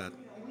to get that,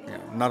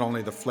 not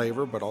only the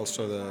flavor but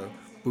also the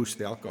boost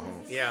the alcohol.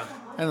 Yeah.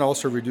 And it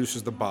also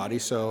reduces the body.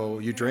 So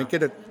you drink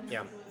it,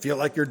 Yeah. feel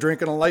like you're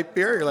drinking a light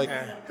beer. You're like,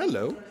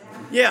 hello.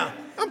 Yeah.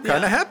 I'm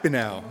kind of happy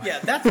now. Yeah,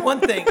 that's one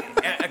thing.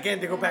 Again,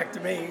 to go back to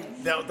me,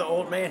 the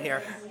old man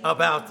here,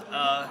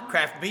 about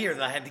craft beer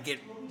that I had to get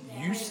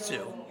used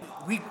to.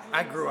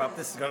 I grew up.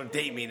 This is going to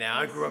date me now.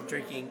 I grew up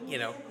drinking,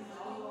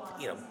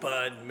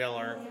 Bud,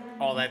 Miller,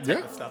 all that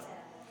type of stuff.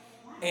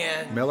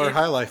 And Miller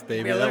High Life,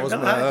 baby. Miller, that was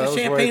the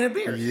champagne and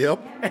beer. Yep.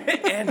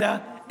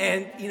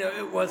 and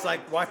it was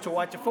like watch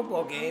a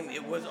football game.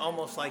 It was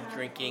almost like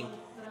drinking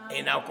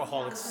an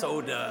alcoholic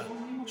soda.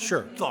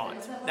 Sure.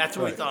 Thought. That's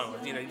what we thought it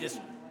was. You just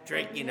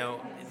drink.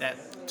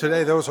 That.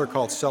 Today, those are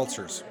called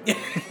seltzers.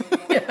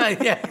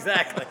 yeah,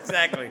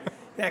 exactly.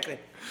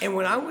 And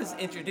when I was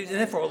introduced, and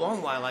then for a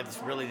long while, I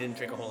just really didn't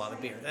drink a whole lot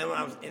of beer. Then when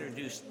I was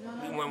introduced,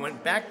 when I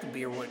went back to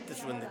beer, this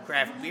is when the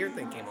craft beer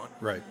thing came on.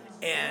 Right.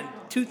 And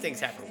two things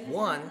happened.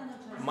 One,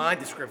 my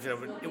description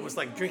of it, it was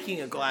like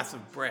drinking a glass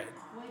of bread.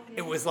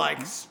 It was like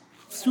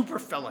super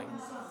filling.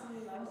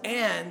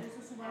 And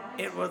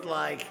it was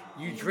like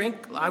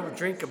I would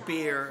drink a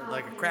beer,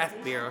 like a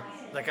craft beer,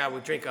 like I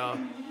would drink a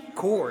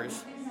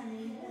Coors,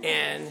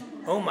 and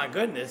oh my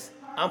goodness,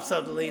 I'm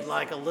suddenly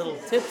like a little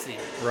tipsy.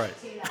 Right.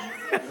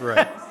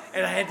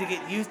 And I had to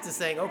get used to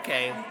saying,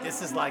 okay,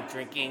 this is like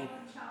drinking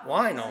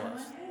wine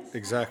almost.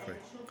 Exactly.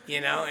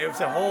 It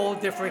was a whole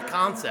different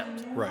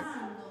concept. Right.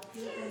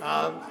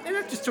 And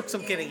it just took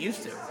some getting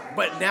used to.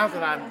 But now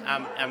that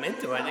I'm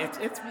into it,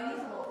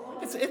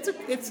 it's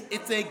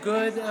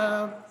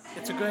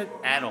a good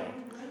add-on.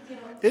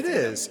 It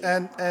is,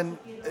 and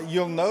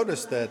you'll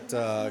notice that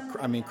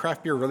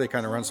craft beer really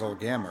kind of runs the whole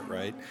gamut,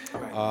 right?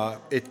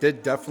 It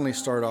did definitely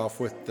start off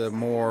with the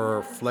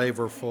more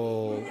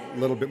flavorful, a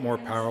little bit more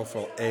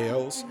powerful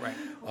ales, right?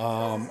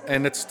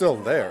 And it's still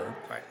there,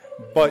 right?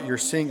 But you're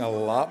seeing a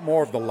lot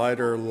more of the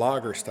lighter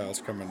lager styles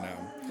coming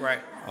now,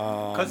 right?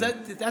 Because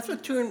that's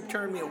what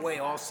turned me away.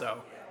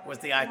 Also, was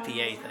the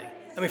IPA thing.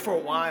 I mean, for a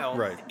while,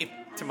 right?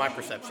 To my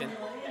perception,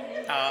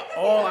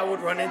 all I would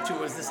run into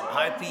was this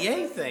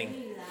IPA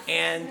thing.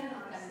 And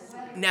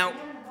now,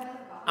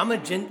 I'm a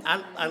gin.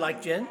 I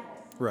like gin,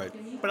 right?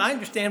 But I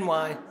understand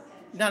why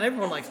not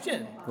everyone likes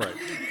gin, right?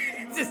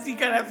 Just you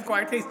gotta have the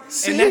acquired taste.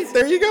 See,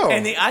 there you go.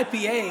 And the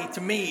IPA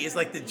to me is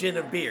like the gin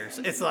of beers.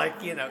 It's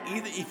like either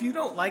if you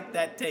don't like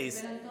that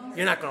taste,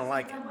 you're not gonna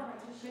like it.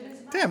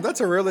 Damn,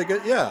 that's a really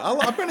good. Yeah,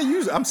 I'm gonna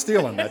use it. I'm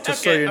stealing that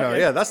just so you know. Okay.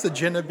 Yeah, that's the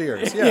gin of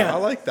beers. Yeah, I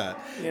like that.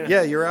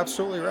 Yeah, you're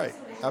absolutely right.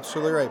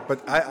 Absolutely right.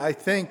 But I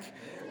think.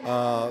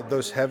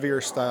 Those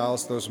heavier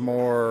styles, those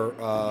more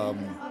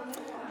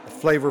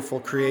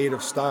flavorful,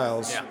 creative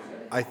styles,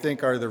 I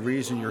think are the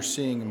reason you're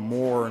seeing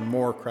more and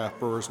more craft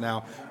brewers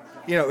now.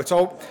 It's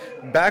all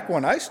back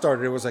when I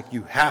started. It was like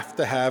you have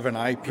to have an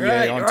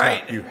IPA on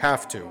tap. You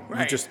have to.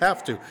 You just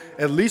have to.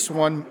 At least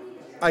one,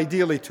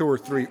 ideally 2 or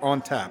 3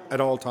 on tap at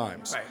all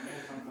times. Right.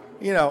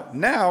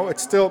 Now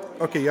it's still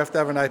okay. You have to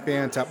have an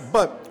IPA on tap,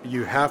 but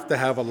you have to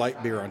have a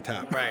light beer on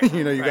tap. Right.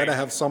 You got to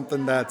have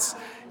something that's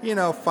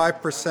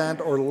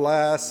 5% or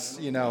less,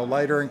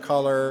 lighter in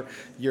color.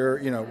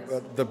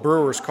 The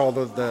brewers call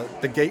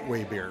the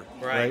gateway beer,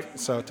 right?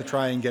 So to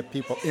try and get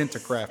people into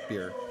craft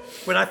beer.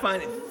 What I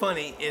find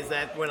funny is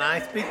that when I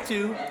speak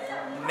to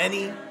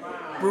many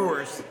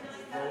brewers,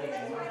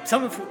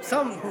 some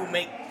who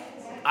make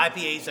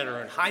IPAs that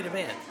are in high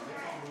demand,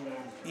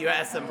 you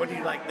ask them, what do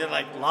you like? They're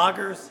like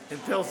lagers and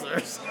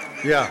pilsners.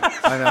 Yeah,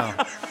 I know.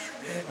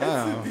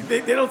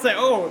 They don't say,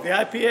 oh, the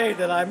IPA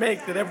that I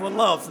make that everyone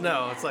loves.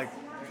 No, it's like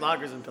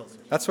lagers and pilsners.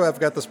 That's why I've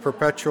got this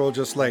perpetual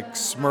just like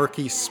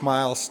smirky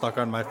smile stuck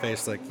on my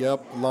face. Like,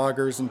 yep,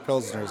 lagers and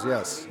pilsners,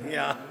 yes.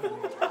 Yeah.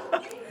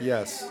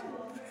 Yes,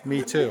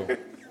 me too.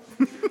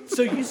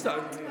 So you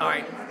all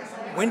right,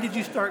 when did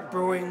you start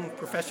brewing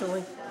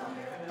professionally?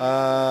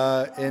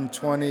 In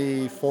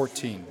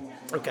 2014.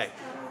 Okay.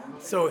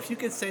 So if you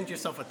could send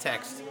yourself a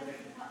text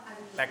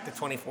back to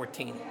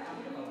 2014,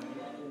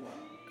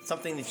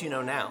 something that you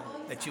know now,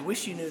 that you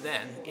wish you knew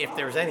then, if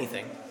there's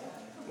anything,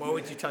 what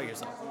would you tell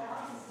yourself?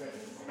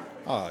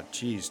 Oh,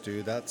 geez,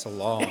 dude, that's a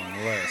long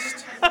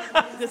list.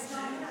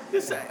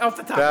 Just off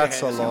the top that's of your head.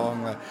 That's a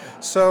long list.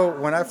 So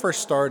when I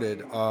first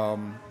started,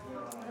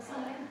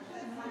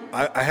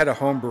 I had a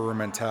home brewer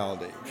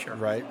mentality,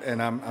 right?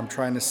 And I'm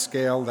trying to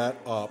scale that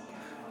up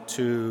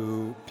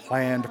to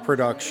planned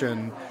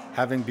production,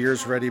 having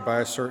beers ready by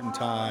a certain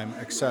time,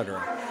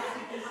 etc.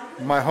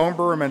 My home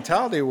brewer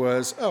mentality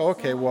was,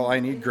 I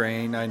need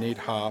grain, I need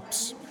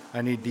hops,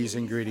 I need these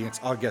ingredients,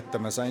 I'll get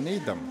them as I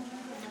need them.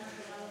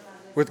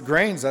 With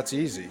grains, that's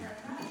easy.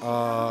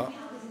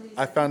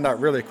 I found out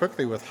really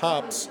quickly with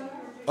hops,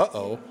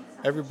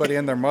 everybody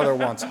and their mother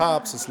wants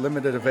hops, it's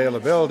limited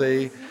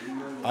availability,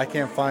 I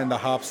can't find the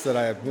hops that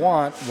I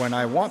want when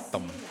I want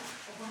them.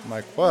 I'm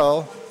like,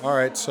 well, all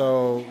right,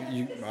 so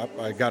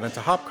I got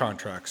into hop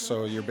contracts,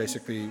 so you're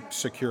basically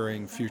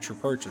securing future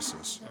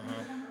purchases.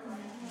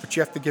 but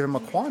you have to give them a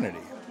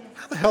quantity.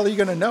 How the hell are you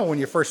going to know when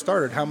you first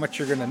started how much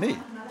you're going to need?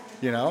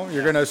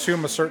 You're going to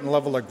assume a certain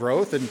level of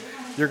growth, and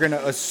you're going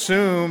to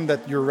assume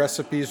that your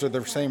recipes are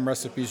the same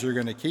recipes you're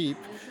going to keep,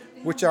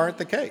 which aren't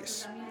the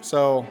case.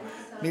 So,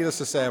 needless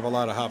to say, I have a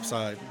lot of hops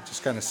I'm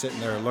just kind of sitting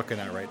there looking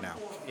at right now.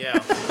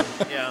 Yeah,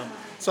 yeah.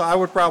 So I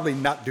would probably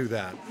not do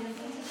that.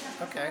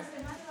 Okay.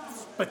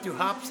 But do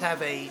hops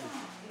have I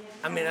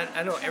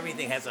know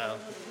everything has a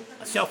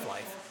shelf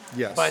life.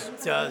 Yes.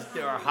 But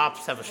do our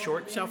hops have a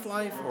short shelf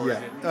life?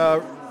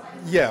 Or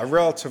Yeah,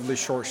 relatively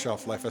short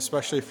shelf life,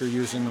 especially if you're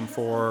using them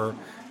for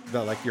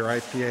your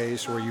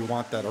IPAs where you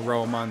want that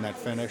aroma and that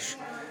finish.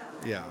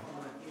 Yeah.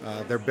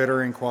 Their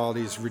bittering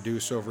qualities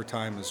reduce over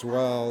time as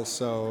well.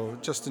 So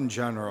just in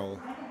general,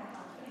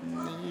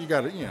 you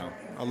got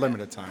a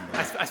limited time.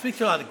 I speak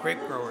to a lot of grape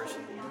growers,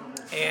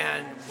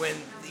 and when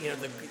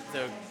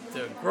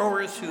the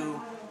growers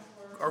who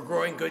are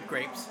growing good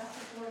grapes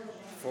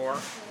for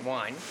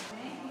wine,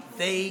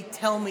 they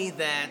tell me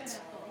that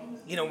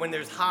when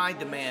there's high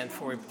demand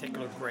for a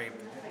particular grape,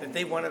 that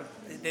they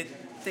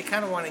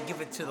kind of want to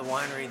give it to the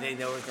winery they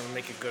know is going to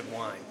make a good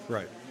wine.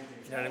 Right.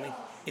 You know what I mean?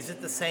 Is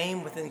it the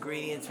same with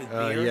ingredients with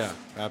beers? Yeah,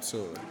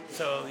 absolutely.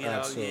 So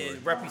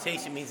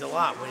reputation means a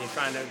lot when you're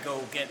trying to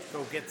go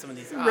get some of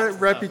these.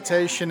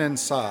 Reputation and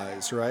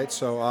size, right?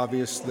 So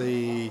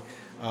obviously,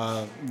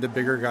 the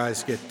bigger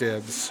guys get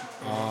dibs.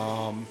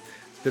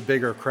 The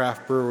bigger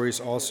craft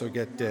breweries also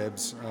get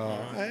dibs,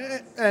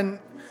 and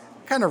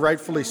kind of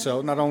rightfully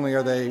so. Not only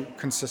are they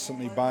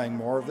consistently buying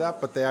more of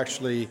that, but they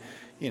actually,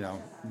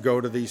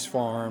 go to these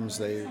farms.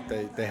 They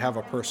have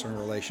a personal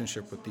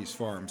relationship with these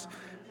farms.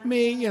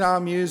 Me,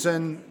 I'm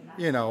using,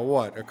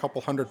 a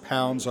couple 100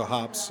 pounds of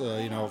hops,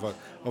 of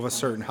a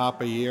certain hop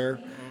a year.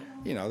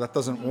 That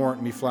doesn't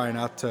warrant me flying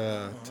out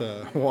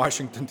to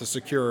Washington to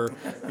secure,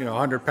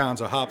 100 pounds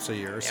of hops a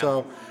year. Yeah.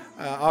 So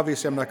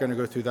obviously I'm not going to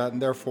go through that,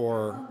 and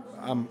therefore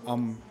I'm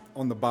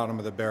on the bottom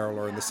of the barrel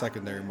or in the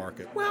secondary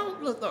market. Well,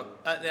 look,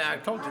 I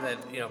told you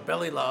that,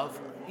 Belly Love,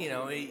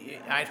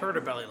 I'd heard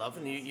of Belly Love,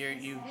 and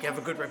you have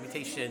a good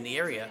reputation in the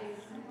area,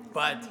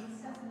 but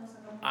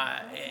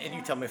and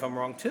you tell me if I'm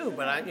wrong too,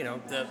 but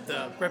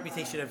the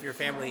reputation of your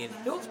family in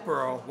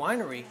Hillsborough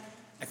Winery,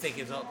 I think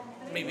is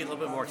maybe a little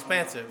bit more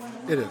expansive.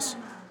 It is.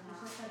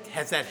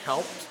 Has that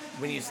helped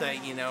when you say,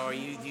 are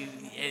you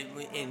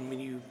and when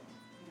you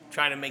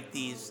try to make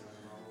these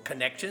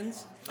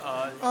connections?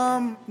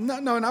 No,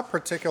 not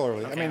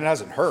particularly. Okay. I mean, it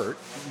hasn't hurt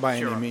by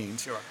any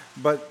means. Sure.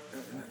 But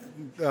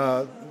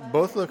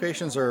both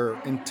locations are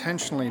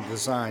intentionally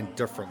designed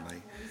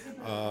differently.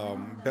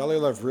 Belly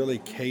Love really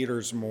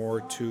caters more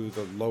to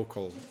the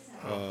local,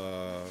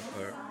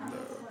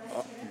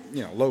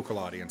 local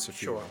audience,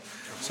 if you will.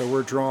 So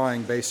we're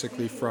drawing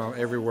basically from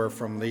everywhere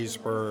from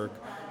Leesburg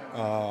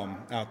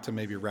out to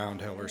maybe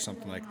Round Hill or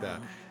something like that.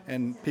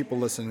 And people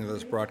listening to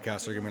this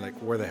broadcast are going to be like,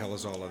 where the hell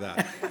is all of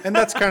that? And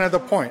that's kind of the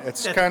point.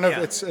 It's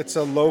it's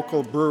a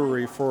local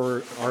brewery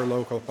for our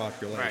local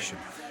population.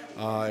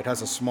 Right. It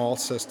has a small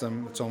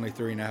system. It's only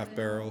 3.5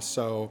 barrels.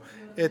 So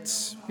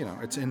it's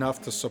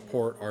enough to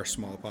support our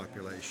small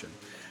population.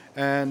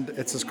 And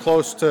it's as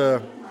close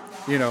to,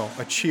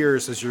 a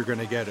cheers as you're going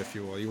to get, if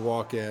you will. You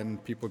walk in,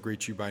 people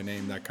greet you by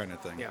name, that kind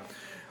of thing.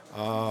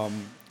 Yeah.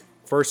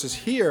 Versus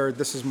here,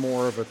 this is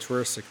more of a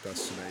touristic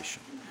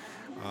destination.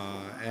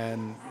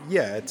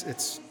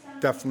 It's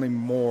definitely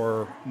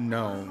more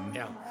known.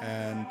 Yeah.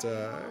 And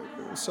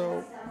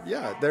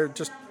they're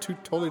just two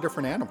totally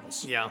different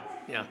animals. Yeah.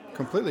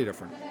 Completely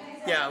different.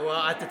 Yeah, well,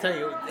 I have to tell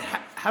you,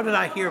 how did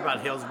I hear about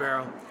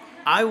Hillsborough?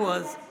 I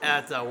was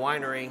at a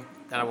winery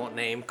that I won't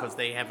name because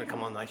they haven't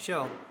come on my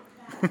show.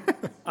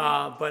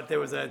 But there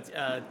was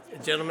a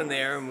gentleman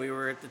there, and we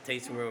were at the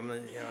tasting room,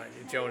 and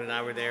Joan and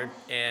I were there,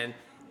 and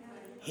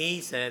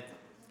he said,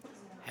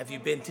 "Have you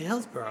been to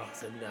Hillsborough?" I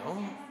said,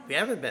 "No, we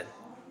haven't been."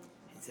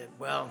 He said,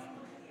 "Well,"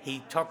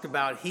 he talked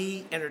about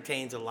he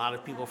entertains a lot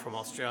of people from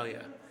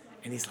Australia,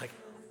 and he's like,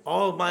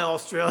 "All of my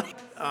Australian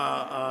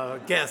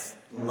guests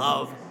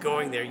love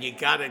going there. You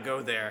got to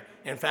go there.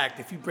 In fact,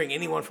 if you bring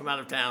anyone from out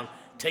of town,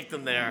 take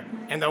them there,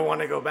 and they'll want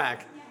to go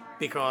back,"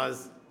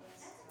 because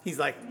he's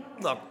like,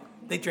 "Look,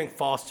 they drink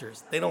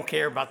Foster's. They don't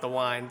care about the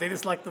wine. They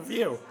just like the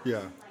view."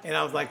 Yeah. And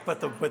I was like,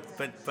 but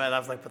I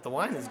was like, but the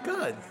wine is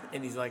good.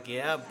 And he's like,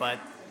 yeah, but.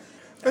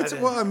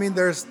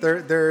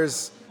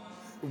 There's.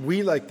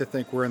 We like to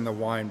think we're in the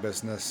wine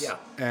business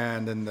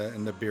and in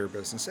the beer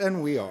business,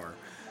 and we are.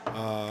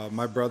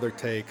 My brother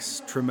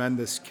takes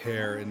tremendous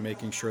care in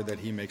making sure that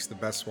he makes the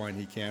best wine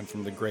he can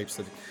from the grapes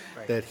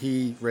that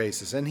he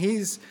raises. And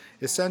he's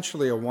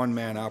essentially a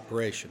one-man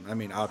operation. I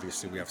mean,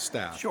 obviously we have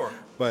staff. Sure.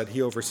 But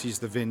he oversees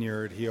the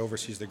vineyard, he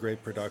oversees the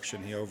grape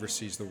production, he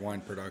oversees the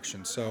wine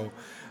production. So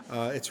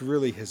it's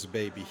really his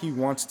baby. He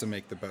wants to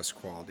make the best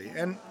quality.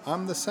 And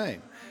I'm the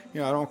same.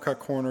 I don't cut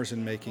corners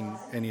in making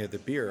any of the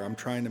beer. I'm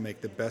trying to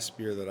make the best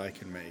beer that I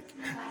can make.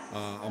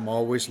 I'm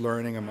always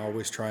learning. I'm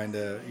always trying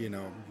to,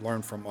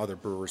 learn from other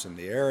brewers in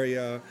the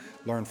area,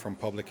 learn from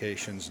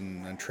publications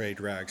and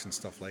trade rags and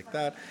stuff like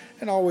that,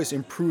 and always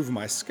improve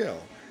my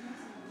skill.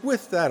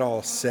 With that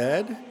all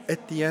said,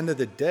 at the end of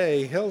the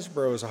day,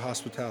 Hillsborough is a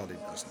hospitality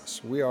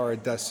business. We are a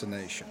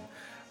destination.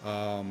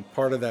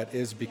 Part of that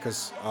is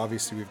because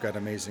obviously we've got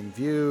amazing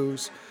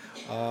views,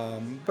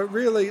 but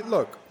really,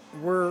 look,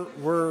 we're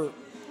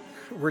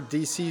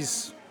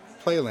DC's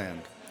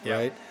playland,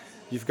 right?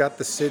 You've got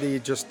the city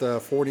just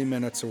 40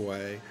 minutes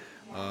away,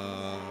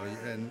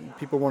 and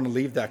people want to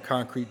leave that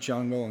concrete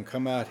jungle and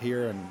come out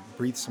here and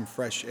breathe some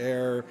fresh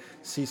air,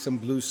 see some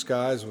blue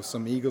skies with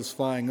some eagles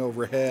flying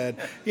overhead.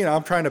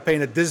 I'm trying to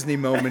paint a Disney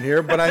moment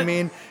here, but I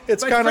mean,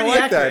 it's kind of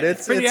like that.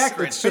 It's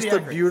just a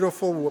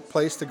beautiful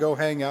place to go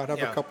hang out,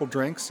 have a couple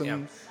drinks,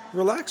 and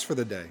relax for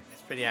the day.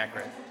 It's pretty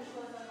accurate.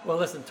 Well,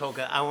 listen,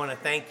 Tolga, I want to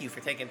thank you for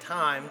taking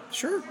time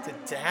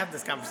to have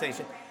this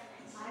conversation.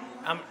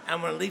 I'm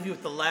going to leave you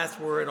with the last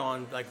word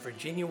on like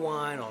Virginia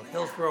wine, on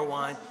Hillsborough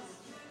wine.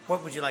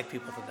 What would you like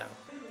people to know?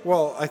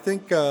 Well, I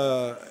think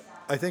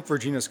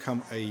Virginia's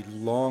come a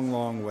long,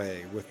 long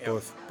way with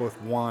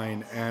both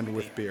wine and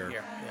with beer.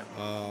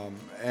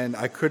 And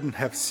I couldn't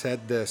have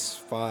said this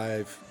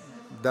 5,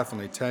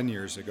 definitely 10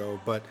 years ago,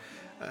 but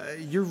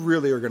you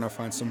really are going to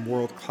find some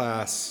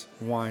world-class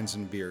wines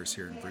and beers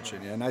here in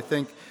Virginia. And I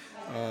think,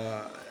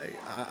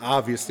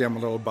 obviously I'm a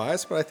little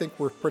biased, but I think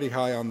we're pretty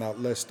high on that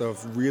list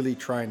of really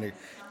trying to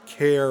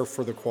care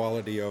for the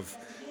quality of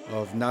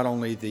not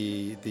only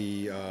the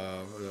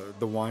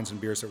wines and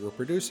beers that we're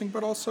producing,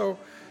 but also,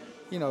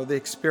 the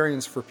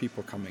experience for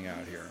people coming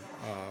out here.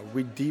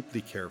 We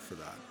deeply care for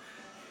that.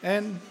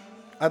 And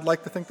I'd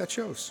like to think that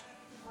shows.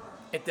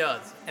 It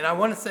does. And I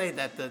want to say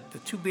that the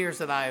 2 beers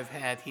that I've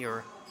had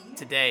here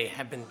today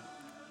have been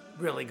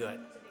really good.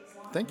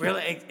 Thank you.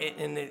 Really,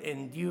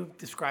 and you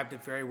described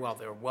it very well.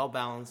 They were well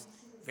balanced,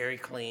 very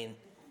clean,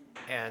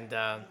 and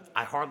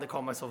I hardly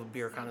call myself a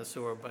beer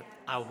connoisseur, but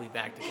I will be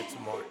back to get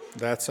some more.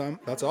 That's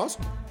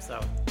awesome. So,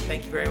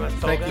 thank you very much,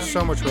 Tolga. Thank you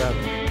so much for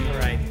having me. All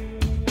right.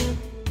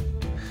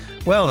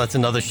 Well, that's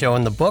another show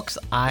in the books.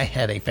 I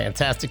had a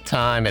fantastic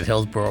time at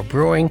Hillsborough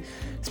Brewing,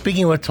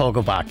 speaking with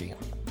Tolga Baki.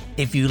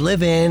 If you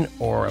live in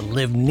or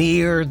live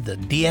near the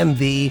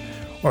DMV,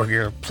 or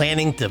you're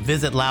planning to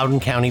visit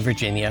Loudoun County,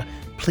 Virginia,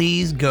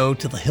 please go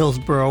to the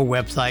Hillsborough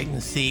website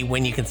and see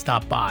when you can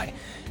stop by.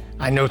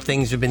 I know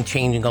things have been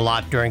changing a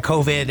lot during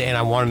COVID, and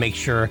I want to make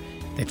sure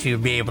that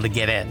you'll be able to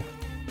get in.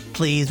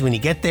 Please, when you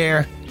get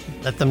there,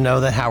 let them know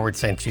that Howard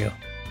sent you.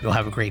 You'll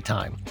have a great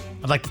time.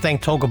 I'd like to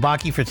thank Tolga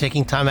Baki for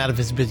taking time out of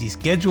his busy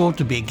schedule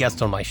to be a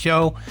guest on my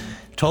show.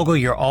 Tolga,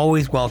 you're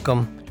always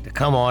welcome to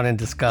come on and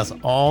discuss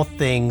all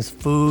things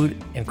food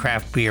and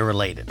craft beer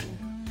related.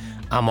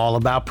 I'm all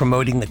about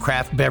promoting the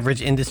craft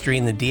beverage industry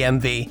in the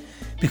DMV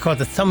because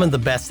it's some of the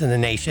best in the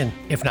nation,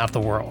 if not the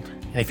world.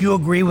 And if you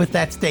agree with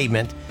that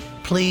statement,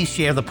 please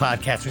share the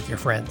podcast with your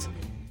friends.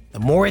 The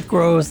more it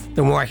grows,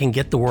 the more I can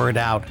get the word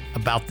out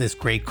about this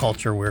great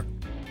culture we're,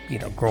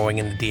 growing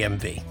in the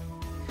DMV.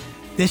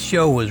 This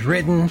show was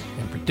written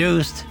and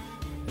produced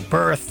and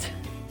birthed,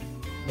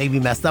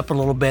 maybe messed up a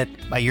little bit,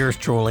 by yours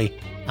truly.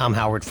 I'm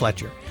Howard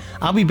Fletcher.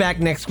 I'll be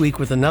back next week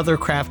with another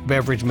craft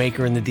beverage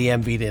maker in the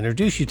DMV to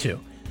introduce you to.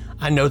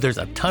 I know there's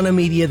a ton of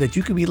media that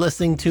you could be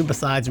listening to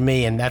besides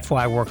me, and that's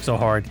why I work so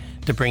hard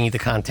to bring you the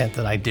content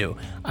that I do.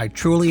 I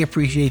truly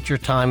appreciate your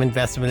time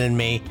investment in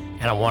me,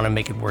 and I want to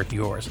make it worth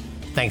yours.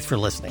 Thanks for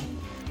listening.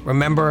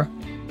 Remember,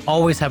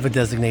 always have a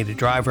designated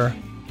driver,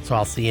 so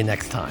I'll see you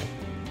next time.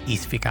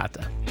 East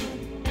Ficata.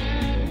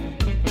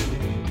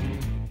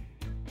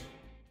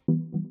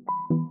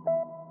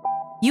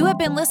 You have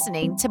been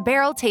listening to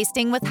Barrel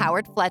Tasting with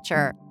Howard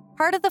Fletcher,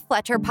 part of the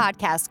Fletcher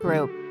Podcast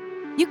Group.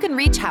 You can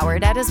reach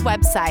Howard at his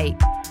website,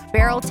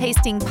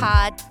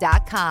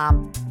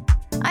 barreltastingpod.com.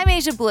 I'm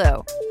Asia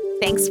Blue.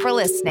 Thanks for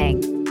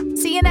listening.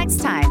 See you next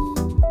time.